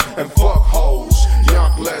blunts, and fuck hoes.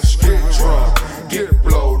 Young, let's get drunk, get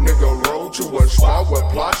blowed, nigga, roll to a spot with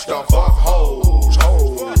blotch the fuck hoes.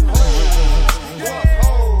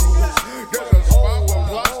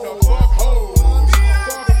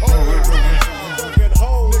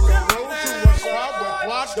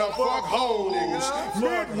 The fuck hoes,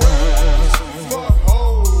 Midwest, fuck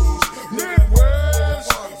hoes,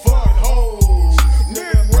 Midwest, fuck hoes,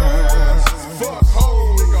 Midwest, fuck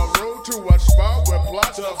hoes. Nigga, roll to a spot where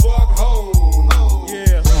plots the fuck hoes.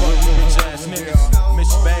 Yeah, fuck you bitch ass niggas,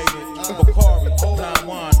 Miss Baby, Bakari, Don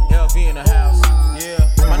Juan, LV in the house. Yeah,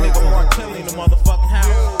 my nigga Martelli in the motherfucking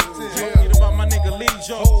house. Forget about my nigga Lee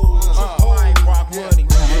Joe, Lion Rock Money.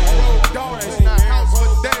 Dogs in the house for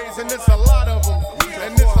days, and it's a lot of them.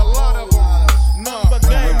 And it's a lot of them. Nah, but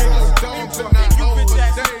gang niggas dogs in that hole for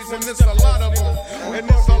days, and it's a lot of them. And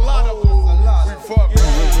it's a lot of them. We fuck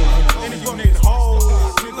and you niggas hoes.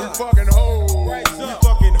 We fucking hoes. We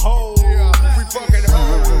fucking hoes. Yeah, we fucking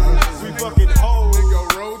hoes. We fucking hoes.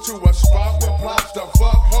 Nigga, roll to a spot with plots to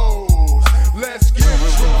fuck hoes. Let's get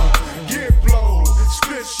drunk, get blowed,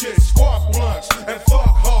 spit shit, spark blunts, and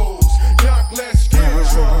fuck hoes. Young, let's get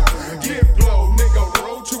drunk, get blowed. Nigga,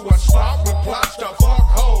 roll to a spot with plots to fuck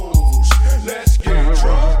hoes. Let's get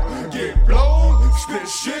drunk, get blown, spit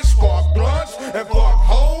shit, spark blunts, and fuck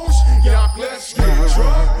hoes. Young, let's get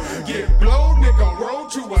drunk, get blown, nigga, roll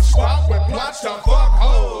to a spot with plots to fuck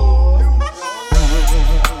hoes.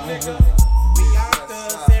 Nigga, we are the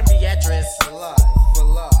San Beatrice. For life, for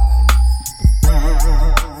life.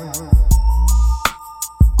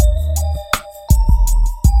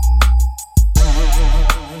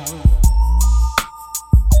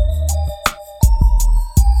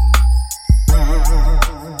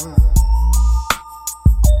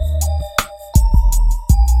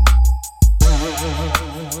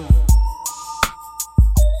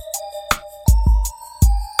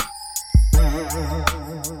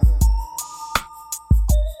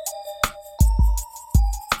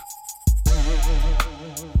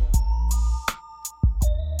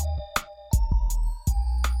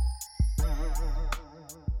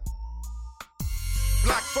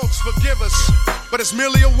 Black folks forgive us, but it's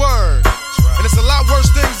merely a word. And it's a lot worse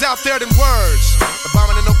things out there than words. The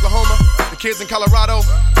bombing in Oklahoma, the kids in Colorado.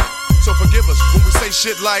 So forgive us when we say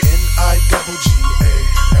shit like N9ne.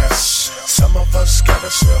 Some of us gotta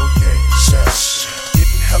sell yes.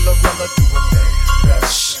 Getting hella rella doing they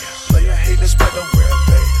best. Player haters better wear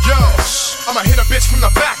they yo, I'ma hit a bitch from the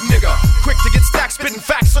back, nigga. Quick to get stacked, spitting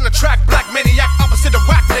facts on the track. Black maniac, opposite of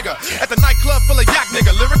whack, nigga. At the nightclub full of yak,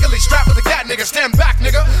 nigga. Lyrically strapped with a gat, nigga. Stand back,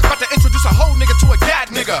 nigga. About to introduce a whole nigga to a gat,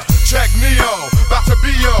 nigga. Check Neo, about to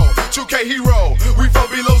be yo. 2K hero, we fall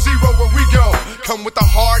below zero where we go. Come with the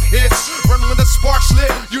hard hits, run with the spark slit.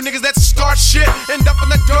 You niggas that start shit, end up in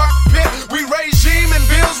the dark pit. We regime and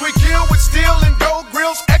bills, we kill with steel and gold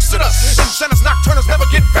grills. Exodus, incentives, nocturnals never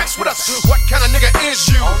get vexed with us. What kind of nigga is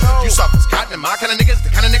you? You suckers, cotton and my kind of niggas,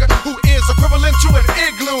 the kind of nigga who is equivalent to an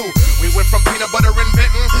igloo. We went from peanut butter and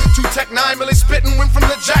Benton to Tech 9 really spitting. Went from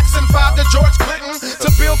the Jackson 5 to George Clinton to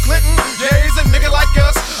Bill Clinton. Yeah, he's a nigga like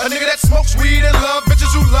us, a nigga that smokes weed and love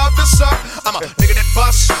bitches who love to suck. I'm a nigga that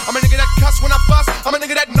bust, I'm a nigga that cuss when I fuss. I'm a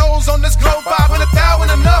nigga that knows on this globe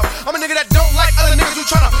 500,000 enough. I'm a nigga that don't like other niggas who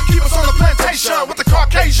tryna keep us on the plantation with the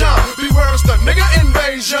Caucasian. Beware it's the nigga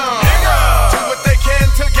invasion. Nigga. Do what they can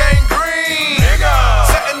to gain green. Nigga.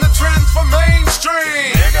 Setting the trends for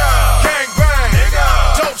mainstream. Nigga. Gang bang. Nigga.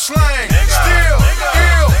 Dope slang. Nigga. Steal.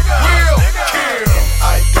 Ill. Will. Kill.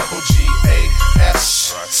 N9ne.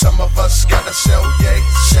 Some of us gotta sell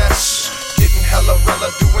yes. Getting hella rella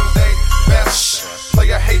doing they best.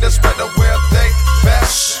 Player haters better wear they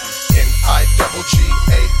best.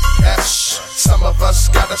 N9ne. Some of us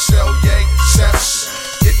gotta sell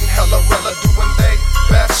yes. Getting hella rella doing they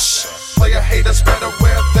best. Player haters better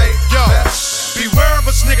wear they best. Beware of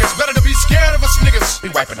us niggas, better to be scared scared of us niggas. We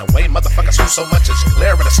wiping away motherfuckers who so much as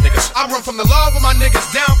glare at us niggas. I run from the law with my niggas,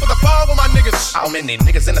 down for the fall with my niggas. How many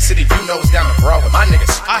niggas in the city you know is down the brawl with my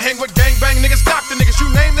niggas? I hang with gangbang niggas, doctor niggas. You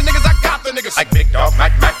name the niggas, I got the niggas. Like Big Dog,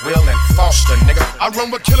 Mac, Will, and Foster nigga. I run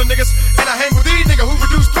with killer niggas, and I hang with these nigga who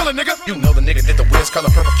reduce pillar nigga. You know the nigga did the Wiz color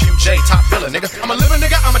purple QJ top filler nigga. I'm a living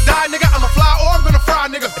nigga, I'm a die nigga, I'm a fly or I'm gonna fry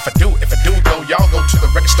nigga. If I do though, y'all go to the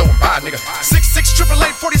record store and buy nigga. 66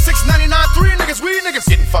 888 46 99 3 niggas, we niggas.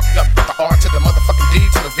 Getting fucked up with the R to the motherfucking D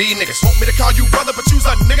to the V niggas. Want me to call you brother, but you's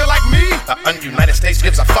a nigga like me? The un-United States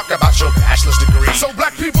gives a fuck about your bachelor's degree. So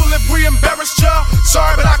black people, if we embarrassed ya,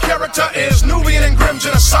 sorry, but our character is Nubian and grim,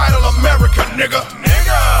 genocidal America, nigga.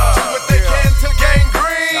 Nigga, do what they can to gain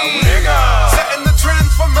green. Nigga, setting the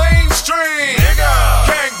trends for mainstream. Nigga,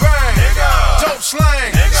 gang bang. Nigga, dope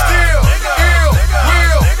slang. Nigga, steal, ill,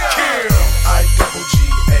 will, kill.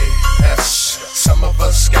 IGGAS. Some of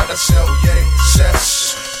us gotta sell yay,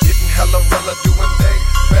 cess. Getting hella rella doing they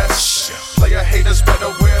best. Player haters better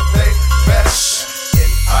wear they best.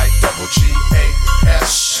 IGGAS.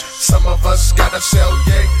 Some of us gotta sell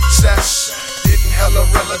yay, cess. Getting hella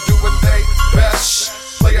rella doing they best.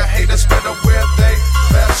 Player haters better wear they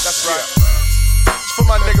best. That's right. It's for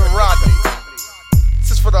my nigga Rodney.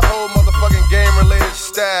 This is for the whole motherfucking game-related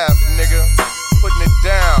staff, nigga. Putting it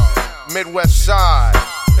down, Midwest side.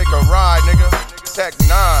 Take a ride, nigga.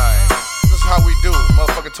 N9ne. This is how we do.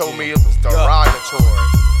 Motherfucker told me it was derogatory.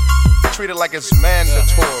 Treat it like it's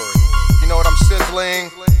mandatory. You know what I'm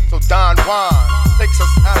sizzling? So Don Juan takes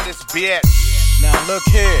us out of this bitch. Now look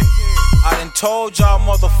here, I done told y'all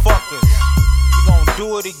motherfuckers, we gon'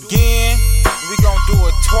 do it again, and we gon' do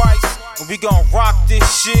it twice, and we gon' rock this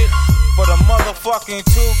shit for the motherfucking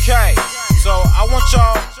 2K. So I want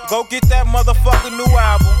y'all to go get that motherfucking new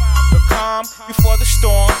album, The Calm Before the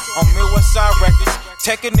Storm, on Midwest Side Records.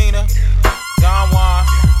 Take a Nina, Don Juan,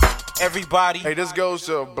 everybody. Hey, this goes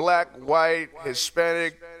to black, white,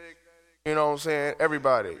 Hispanic, you know what I'm saying,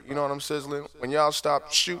 everybody. You know what I'm sizzling? When y'all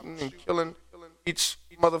stop shooting and killing each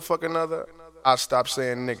motherfucking other, I'll stop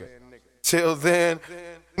saying nigga. Till then,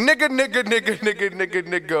 nigga,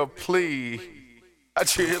 please. I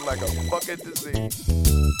treat it like a fucking disease.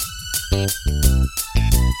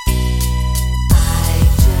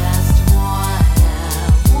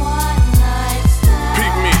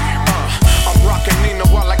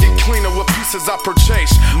 While I get cleaner with pieces I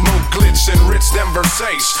purchase. More glitch and rich than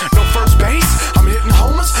Versace. No first base, I'm hitting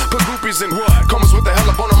homers. Put groupies in comas with the hell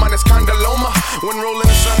of on minus condyloma. When rolling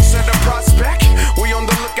sunset a prospect, we on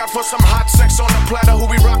the lookout for some hot sex on the platter. Who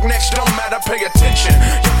we rock next don't matter, pay attention.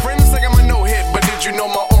 Your friends think I'm a no-hit, but did you know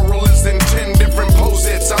my oral is in 10 different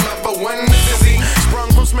poses? I'm up for one dizzy.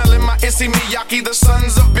 Sprung from smelling my Issey Miyake. The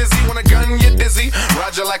sons of busy, when a gun you're dizzy.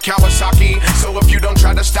 Roger like Kawasaki. So if you don't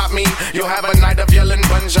try to stop me, you'll have a night of yelling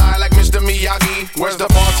bungee like Mr. Miyagi. Where's the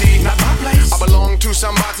party? Not my place. I belong to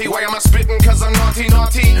somebody. Why am I spitting? Cause I'm naughty.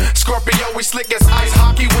 Scorpio, we slick as ice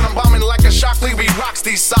hockey. When I'm bombing like a Shockley, we rocks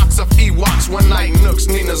these socks of Ewoks. One night nooks,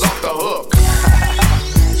 Nina's off the hook.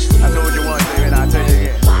 I know what you want, David. I'll tell you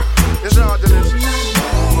again. It's all delicious. We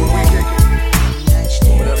kick it.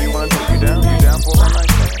 Whatever you want to do, you down for one night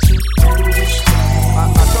stand? I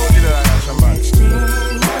told you that I had somebody.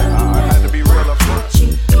 I had to be real up front.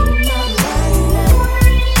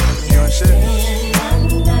 You understand?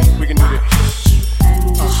 We can do this.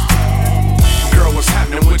 Girl, what's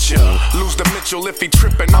happening with ya? Lose the Mitchell if he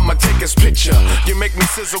trippin', I'ma take his picture. You make me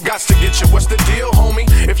sizzle, gots to get you. What's the deal, homie?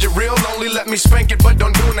 If you're real lonely, let me spank it, but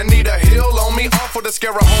don't do it. I need a hill on me. All for the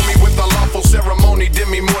scare a homie with a lawful ceremony. Give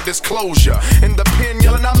me more disclosure. In the pen,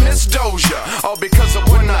 yelling, I miss Doja. All because of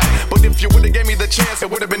one night. But if you would've gave me the chance, it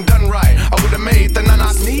would've been done right. I would've made the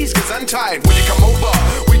N9ne's knees get untied. When you come over,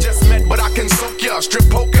 we just met, but I can soak ya. Strip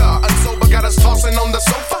poker, unsober, got us tossing on the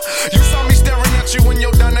sofa. You saw me staring at you when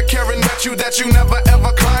you're done a caring. Bet you that you never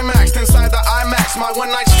ever climaxed inside the IMAX. My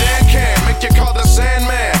one night stand can make you call the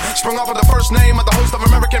Sandman. Sprung off of the first name of the host of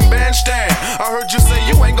American Bandstand. I heard you say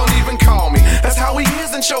you ain't gonna even call me. That's how he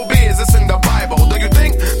is in showbiz. It's in the Bible. Do you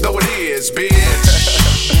think? Though it is, bitch.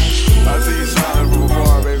 I see you smiling from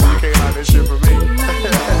afar, baby. You can't hide this shit from me.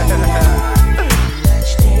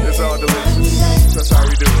 It's all delicious. That's how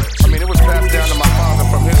we do it. I mean, it was passed down to my father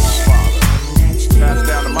from his father. Passed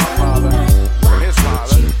down to my father from his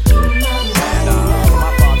father. And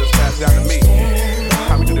my father's passed down to me.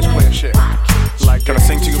 How we do this player shit. Like, can I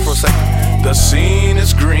sing to you for a second? The scene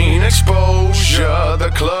is green exposure.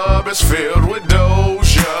 The club is filled with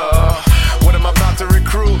Doja.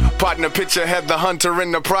 partner picture had the hunter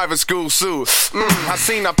in the private school suit. I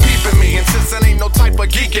seen her peeping me, and since there ain't no type of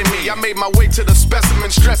geek in me, I made my way to the specimen,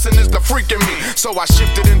 stressing is the freak in me. So I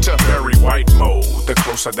shifted into very white mode. The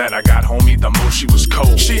closer that I got, homie, the more she was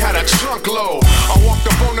cold. She had a trunk load. I walked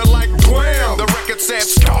up on her like blam. The record said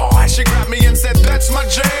Star. She grabbed me and said, that's my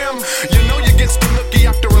jam. You know you get the nookie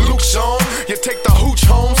after a Luke song. You take the hooch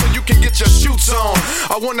home so you can get your shoots on.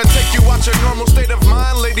 I wanna take you out your normal state of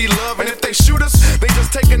mind, lady love. And if they shoot us, they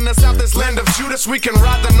just taking us out this land of Judas. We can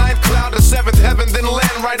ride the ninth cloud to seventh heaven, then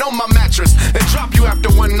land right on my mattress and drop you after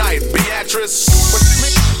one night, Beatrice. What you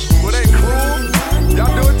mean? Well, they cruel.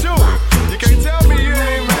 Y'all do it too. You can't tell me you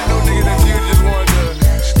ain't met no nigga that you just wanted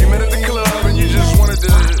to. You met at the club and you just wanted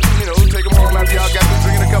to, you know, take them home after y'all got to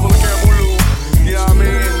drinking a couple of Carabulu. You know what I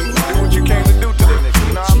mean? And do what you came to do to the nigga.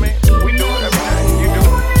 You know what I mean? We do it every day. You do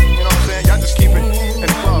it. You know what I'm saying? Y'all just keep it in the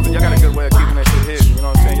club. Y'all got a good way of keeping that shit hidden. You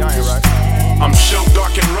know what I'm saying? Y'all ain't right. I'm so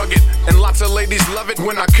dark and rugged, and lots of ladies love it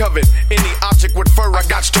when I covet any object with fur. I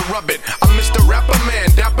got to rub it. I'm Mr. Rapper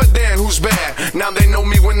Man, Dapper Dan, who's bad. Now they know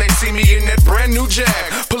me when they see me in that brand new Jag,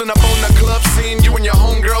 pulling up on the club scene. You and your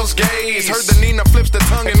homegirls gaze. Heard the Nina flips the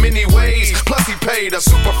tongue in many ways. Plus he paid a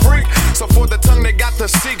super freak, so for the tongue they got to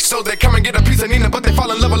seek. So they come and get a piece of Nina, but they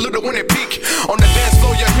fall in love a little when they peak. On the dance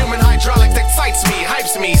floor, your human hydraulics excites me,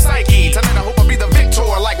 hypes me, psyche. Tonight I hope I be the victor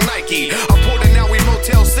like Nike. I poured it, now we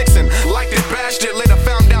Motel 6 and liked it, bashed it. Later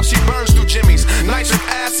found out she burns through Jimmy's nitric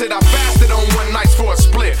acid. I fasted on one night for a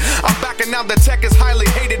split. I'm back and now the tech is highly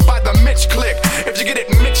hated by the Mitch clique. If you get it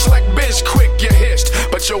mixed like bitch quick, you're hitched.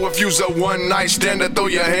 But yo, if you's a one night stander, throw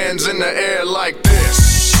your hands in the air like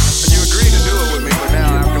this. You agreed to do it with me, but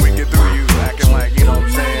now after we get through, you acting like, you know what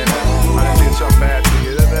I'm saying, I done did something bad to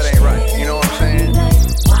you. That ain't right. You know what I'm saying?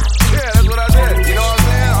 Yeah, that's what I did. You know what I'm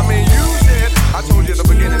saying? I mean, you said, I told you at the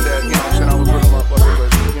beginning that, you know what I'm saying, I was with a motherfucker, but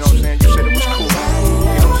you know what I'm saying, you said it was cool. You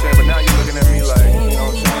know what I'm saying? But now you're looking at me like, you know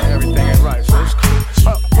what I'm saying, everything ain't right, so it's cool.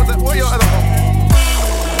 Where your other home?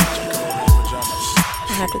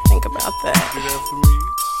 I have to think about that. Do that for me?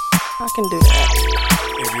 I can do that.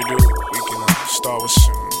 If you do, we can start with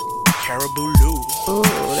some Carabulu.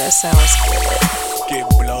 Ooh, that sounds good. Get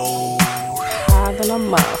blowed. Higher than a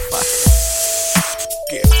motherfucker.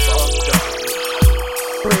 Get fucked up.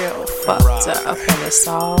 Real fucked up, and it's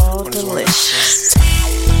all delicious.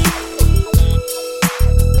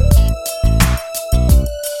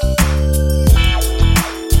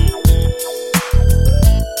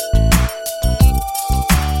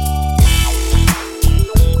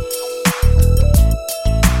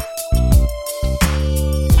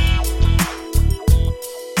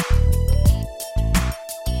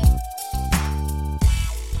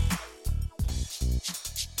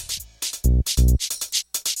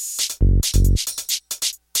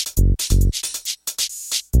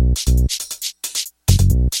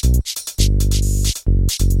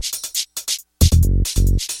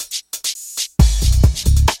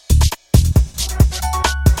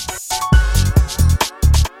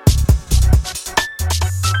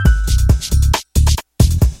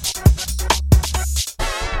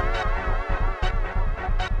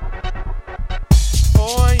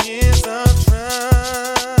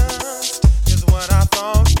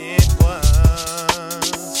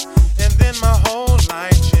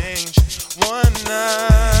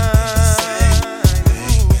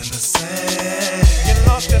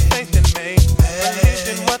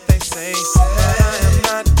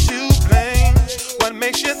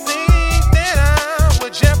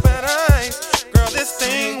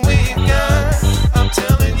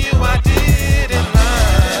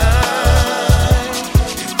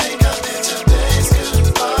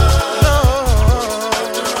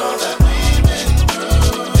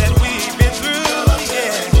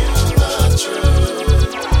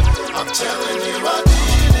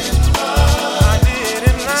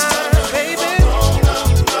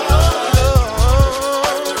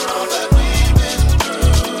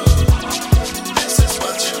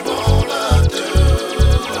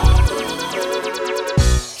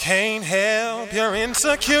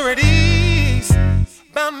 Insecurities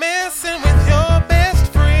about messing with your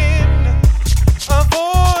best friend.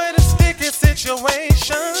 Avoid a sticky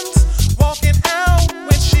situations. Walking out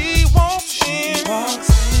when she walks in.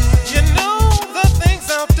 You know the things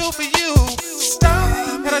I'll do for you.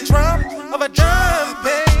 Stop at a drop of a dime,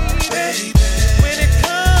 baby. When it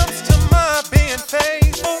comes to my being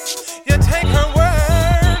faithful, you take her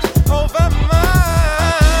word over mine.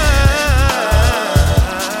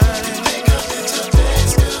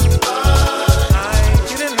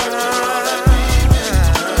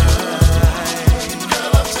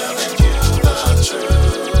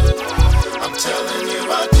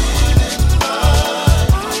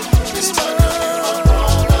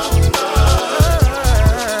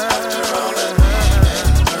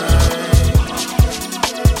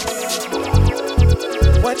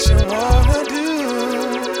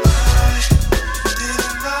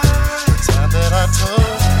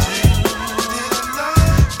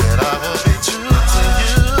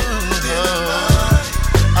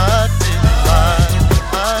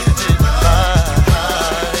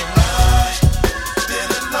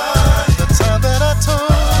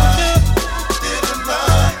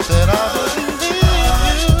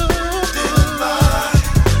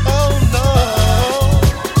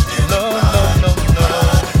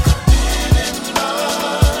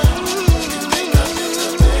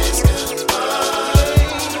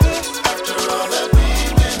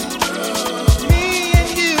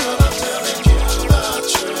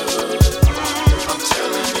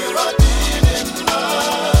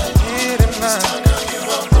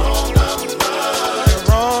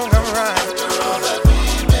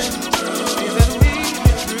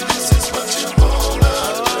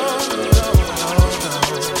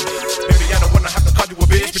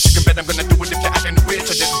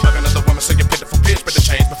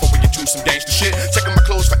 some gangster shit. Checking my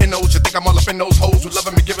clothes for NOs, you think I'm all up in those hoes who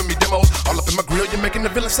loving me, giving me demos. All up in my grill, you're making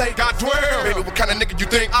the villain say, God damn, baby, what kind of nigga you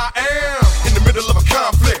think I am? In the middle of a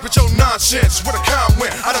conflict with your nonsense, where the con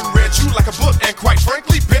went. I done read you like a book, and quite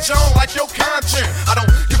frankly, bitch, I don't like your content. I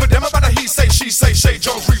don't give a damn about a he say, she say, Shay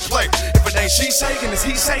Jones replay. If it ain't she say, and it's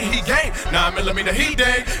he say, he game. 9mm he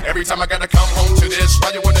day. Every time I gotta come home to this,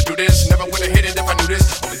 why you wanna do this? Never would've hit it if I knew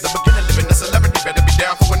this. Only the beginning, living a celebrity. Better be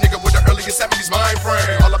down for a nigga with the earliest 70s mind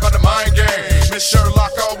frame. All about the mind game. Miss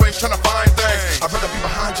Sherlock always tryna find things. I'd rather be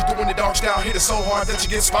behind you doing the dog style. Hit it so hard that you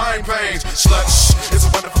get spine pains. Sluts, it's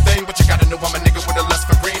a wonderful thing, but you gotta know I'm a nigga with a lust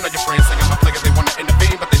for green. All your friends saying my player, they wanna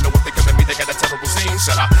intervene, but they know if they come at me, they got a terrible scene.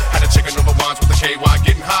 Said I had a chicken over wines with the KY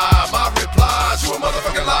getting high. My replies, you a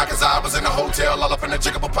motherfucking lie, cause I was in a hotel all up in a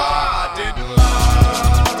jiggable pie. I didn't lie.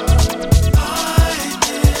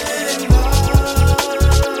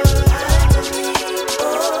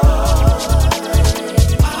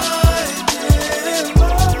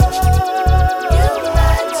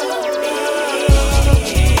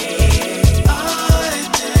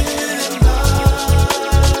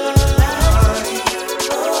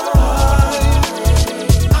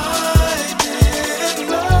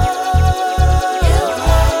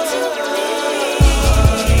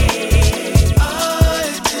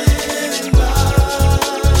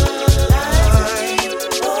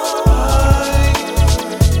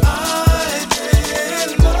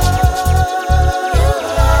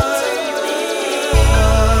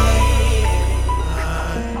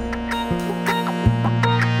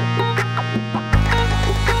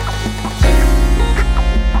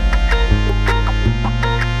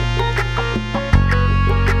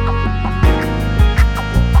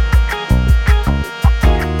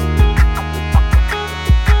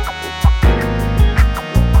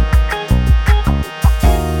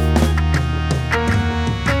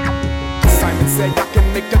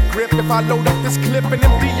 If I load up this clip and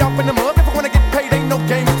empty off in the mug, if I wanna get paid, ain't no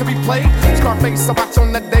games to be played. Scarface, I watch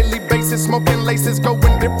on a daily basis, smoking laces,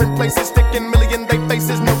 going different places, sticking million day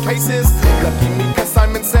faces, no cases. Lucky me, cause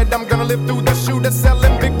Simon said I'm gonna live through the shooter,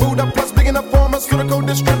 selling big Buddha, plus big enough pharmaceutical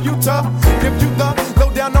distributor. Give you the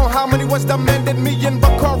lowdown on how many was demanded. Me and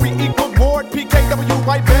Bakari equal Ward, PKW,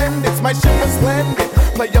 white bandits. My shit was landed.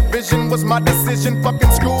 Player vision was my decision.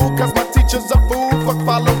 Fucking school, cause my teacher's a fool. Fuck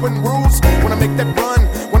following rules. Wanna make that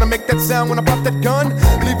run, wanna make that sound when I pop that gun.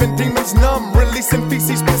 Leaving demons numb, releasing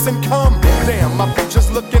feces, piss and cum. Damn, my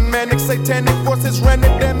future's looking manic. Satanic forces ran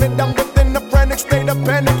it, damn it. I'm within a frantic state of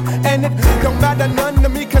panic. And it don't matter none to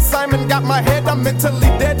me, cause Simon got my head. I'm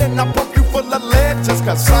mentally dead and I pump you full of lead just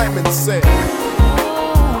cause Simon said.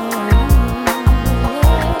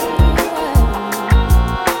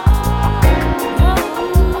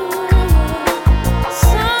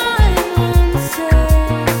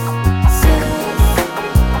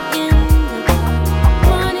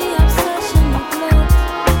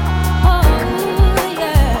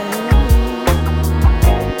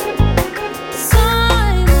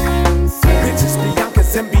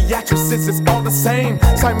 It's all the same.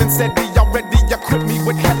 Simon said he already equipped me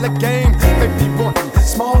with hella game. They be wanting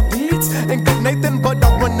small deeds and good Nathan, but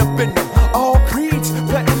I run up in them all creeds,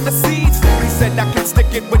 planting the seeds. He said I can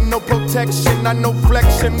stick it with no protection. I know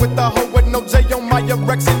flexion with a hoe with no J on my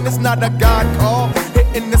erection. It's not a God call,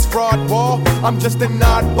 hitting this fraud wall. I'm just an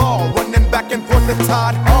oddball, running back and forth the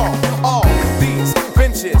Todd Hall. All these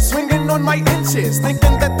benches, swinging on my inches,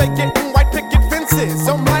 thinking that they getting white picket fences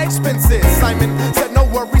on my expenses. Simon said no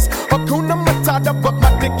worries, Hakuna Matata, but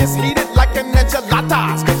my dick is heated like an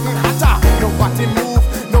enchilada. It's getting hotter. Nobody move,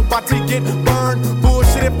 nobody get burned.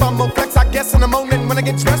 Bullshit if I'm on flex, I guess in the morning when I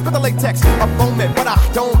get dressed with the latex. Up on it, but I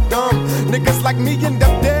don't dumb. Niggas like me end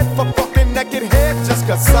up dead for fucking naked head just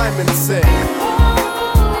cause Simon said.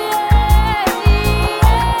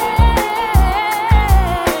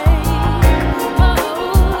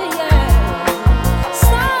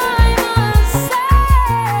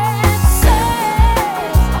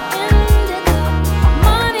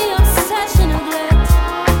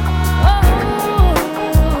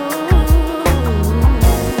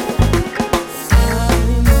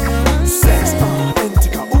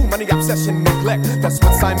 Obsession, neglect, that's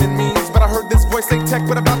what Simon means. But I heard this voice say tech,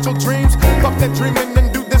 what about your dreams? Fuck that dreaming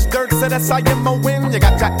and do this dirt, so that's I-M-O-N. You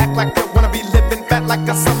got to act like you wanna be living fat like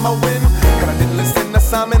a Samoan. But I didn't listen to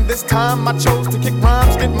Simon this time. I chose to kick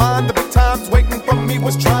rhymes, get mine. The big times waiting for me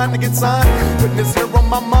was trying to get signed. Witness here on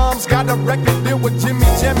my mom's got a record deal with Jimmy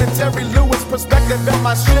Jam and Terry Lewis. Perspective and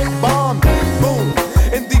my shit bomb. Boom,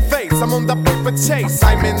 in the face, I'm on the paper chase.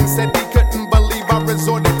 Simon said he couldn't believe I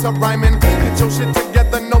resorted to rhyming. Get your shit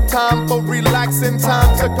together, no time for relaxing.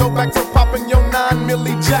 Time to go back to popping your 9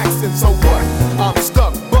 Millie Jackson. So what? I'm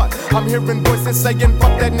stuck, but I'm hearing voices saying,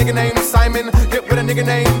 fuck that nigga named Simon, get with a nigga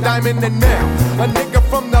named Diamond. And now, a nigga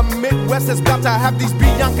from the Midwest is about to have these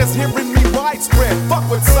Biancas hearing me widespread. Fuck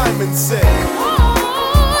what Simon said.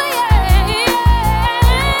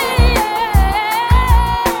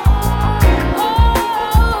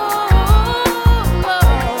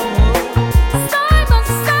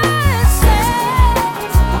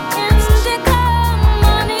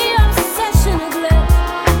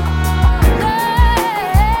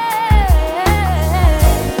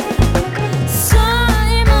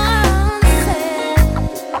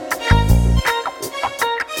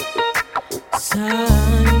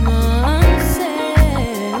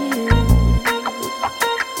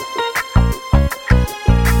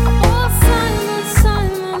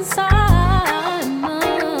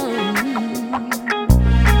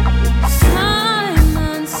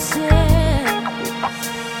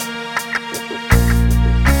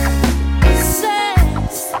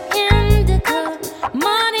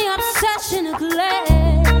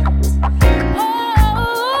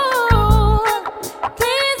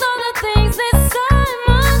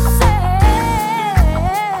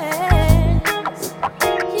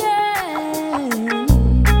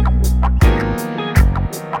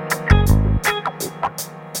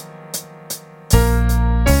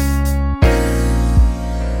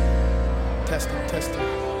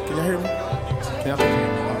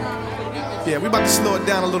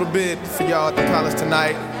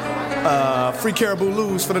 Free Caribou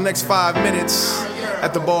Lou's for the next 5 minutes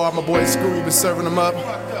at the bar. My boy Scoob is serving them up.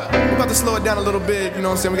 We're about to slow it down a little bit, you know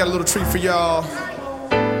what I'm saying? We got a little treat for y'all.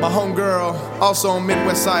 My homegirl, also on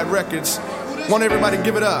Midwest Side Records. Want everybody to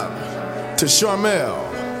give it up to Charmel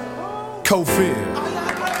Cofield.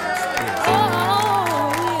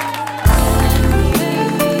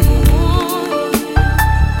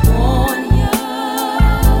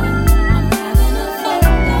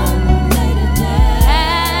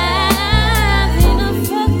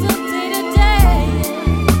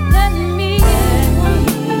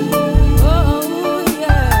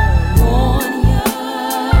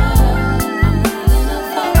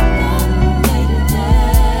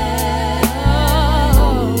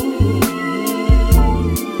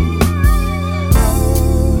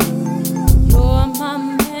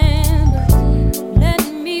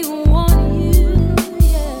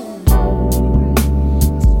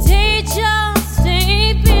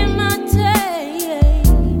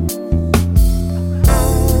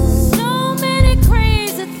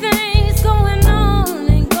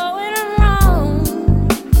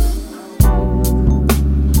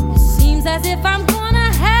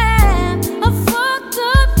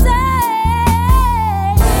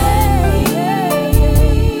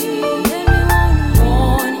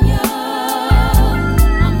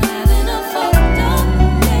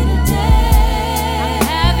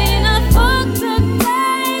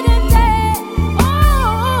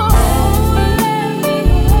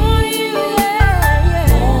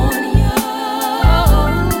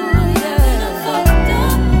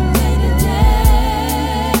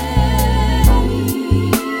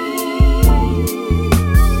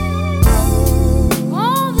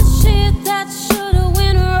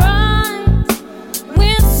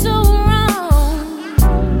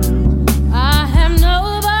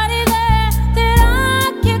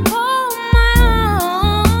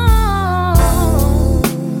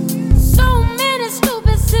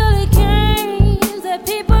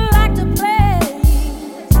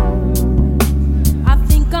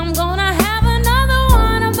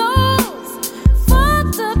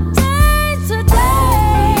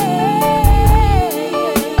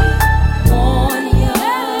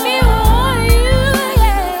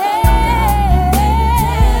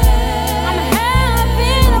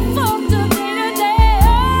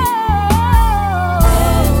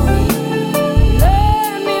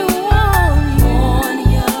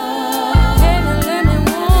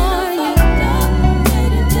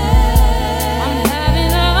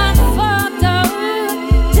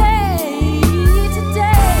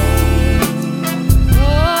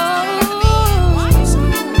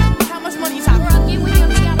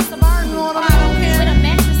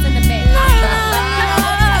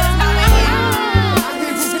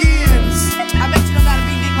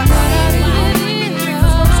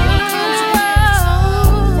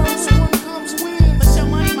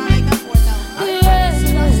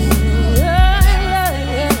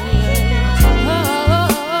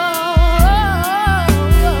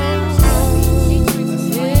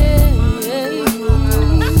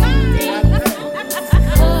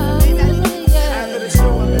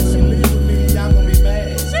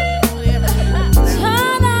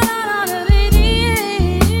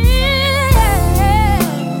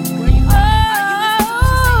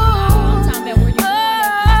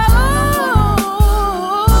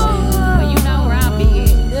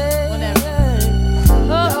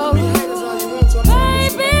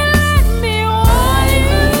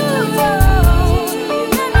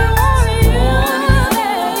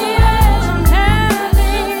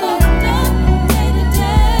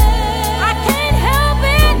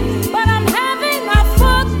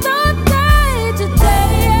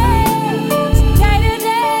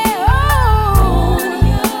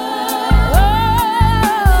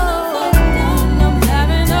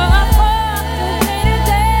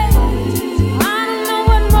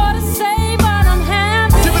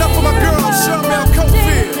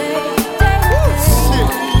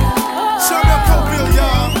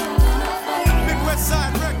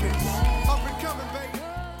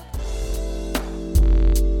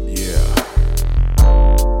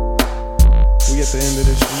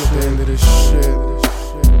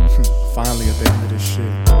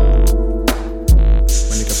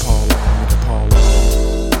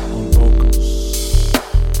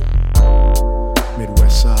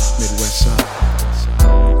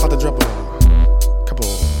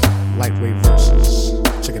 verses.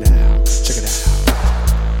 Check it out, check it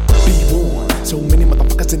out. Be warned, so many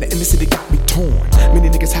motherfuckers in the inner city got me torn. Many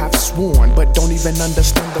niggas have sworn, but don't even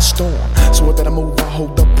understand the storm. Swore that I'm over,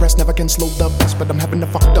 hold the press, never can slow the bus. But I'm having a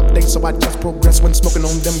fucked up day, so I just progress when smoking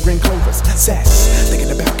on them green clovers. Sass,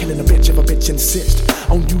 thinking about killing a bitch if a bitch insist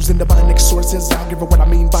on using divinic sources. I'll give her what I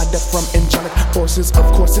mean by death from angelic forces. Of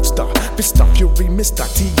course, it's the fist of fury, Mr.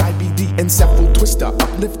 TIBD, encephal twister,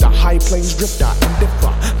 uplifter, high plains drifter,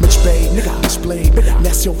 indiffer, Mitch Bay, nigga, displayed.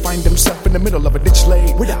 Ness, he'll find himself in the middle of a ditch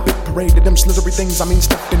laid. Big parade of them slithery things, I mean,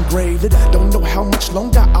 stuffed engraved. Don't know how much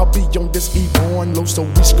longer I'll be on this E-born low, so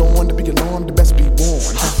we scorn to be alarmed, the best be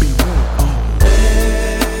warned. Be warned.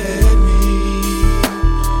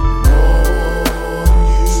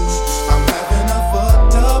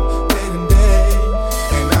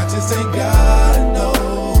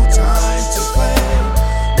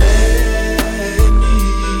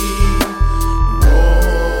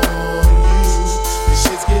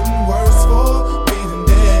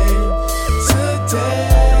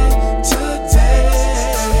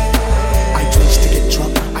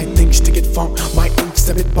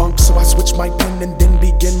 So I switch my pen and then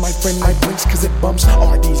begin my friend. I blinks cause it bumps.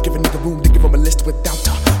 RD's giving nigga room to give him a list without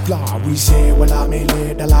a flaw. We say, well, I may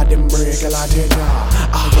live, a lot them break, a lot did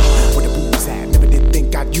yeah. Where the booze at? Never did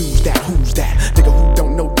think I'd use that. Who's that? Nigga who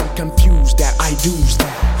don't know, don't confuse that. I do's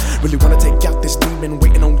that. Really wanna take out this demon,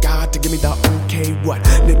 waiting on God to give me the okay. What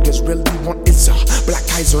niggas really want is a Black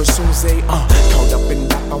Kaiser Soze. Caught up in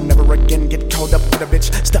rap, I'll never again get caught up with a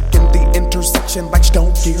bitch. Stuck in the intersection like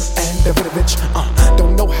Stone Gear and Davidovich.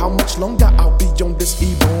 Don't know how much longer I'll be on this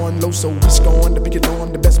E-born low, so we scorn to be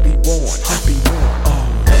alone, the best be warned. Be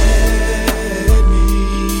warned.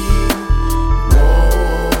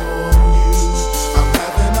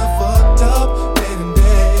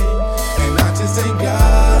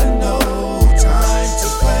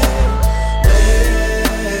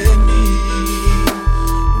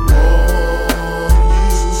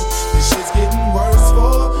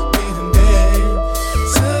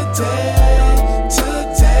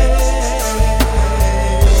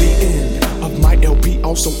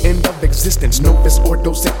 Also end of existence, Novus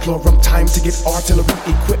Ordo Seclorum, time to get artillery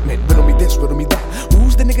equipment. Riddle me this, riddle me that.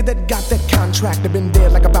 Who's the nigga that got that contract? They've been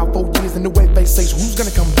dead like about 4 years, and the way they say, who's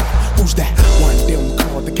gonna come back? Who's that? One them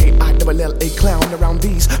called the K-I-double-L-A clown around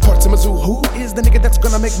these parts of Mizzou. Who is the nigga that's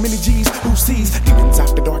gonna make many G's? Who sees demons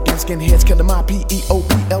after dark and skinheads killing my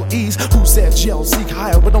P-E-O-P-L-E's? Who says yell, seek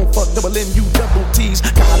higher, but don't fuck double N-U double T's?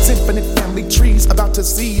 God's infinite family trees about to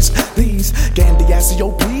seize these Gandhi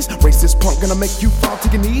S-E-O-P's. Racist punk gonna make you fall to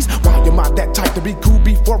your knees. Why am I that type to be cool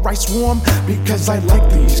before I swarm? Because I like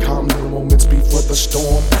these calm little moments before the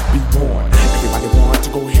storm. Be warned, everybody want to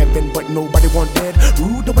go heaven, but nobody want dead.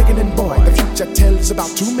 Rude awakening boy, the future tells about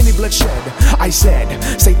too many bloodshed. I said,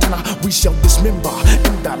 Satana, we shall dismember.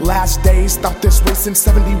 In the last days, thought this way since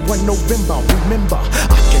 71 November. Remember,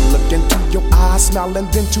 I can look into your eyes, smile,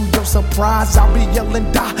 and then to your surprise, I'll be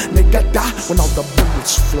yelling, die, nigga, die, when all the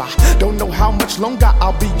bullets fly. Don't know how much longer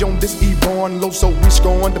I'll be on this E-born low, so we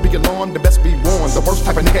scorn to be alarmed, the best be warned. The worst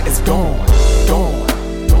type of nigga is gone, gone.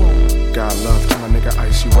 God love to my nigga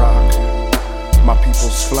Icy Rock, my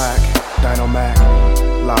people's Flack, Dino Mac,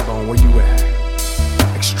 Labo, where you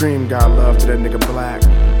at? Extreme God love to that nigga Black,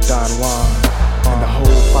 Don Juan, and the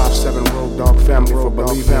whole 5-7 Road Dog family for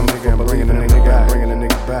believing nigga and bringing the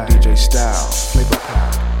nigga back. DJ Style, Flavor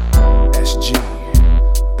Pack, SG,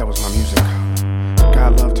 that was my music.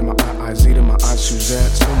 God love to my Aunt Izeta, my Aunt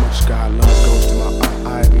Suzette. So much God love goes to my Aunt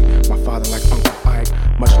Ivy, my father like Uncle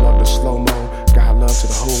Ike. Much love to Slow Mo. God love to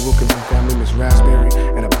the whole Wilkinson family, Miss Raspberry,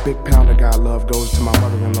 and a big pound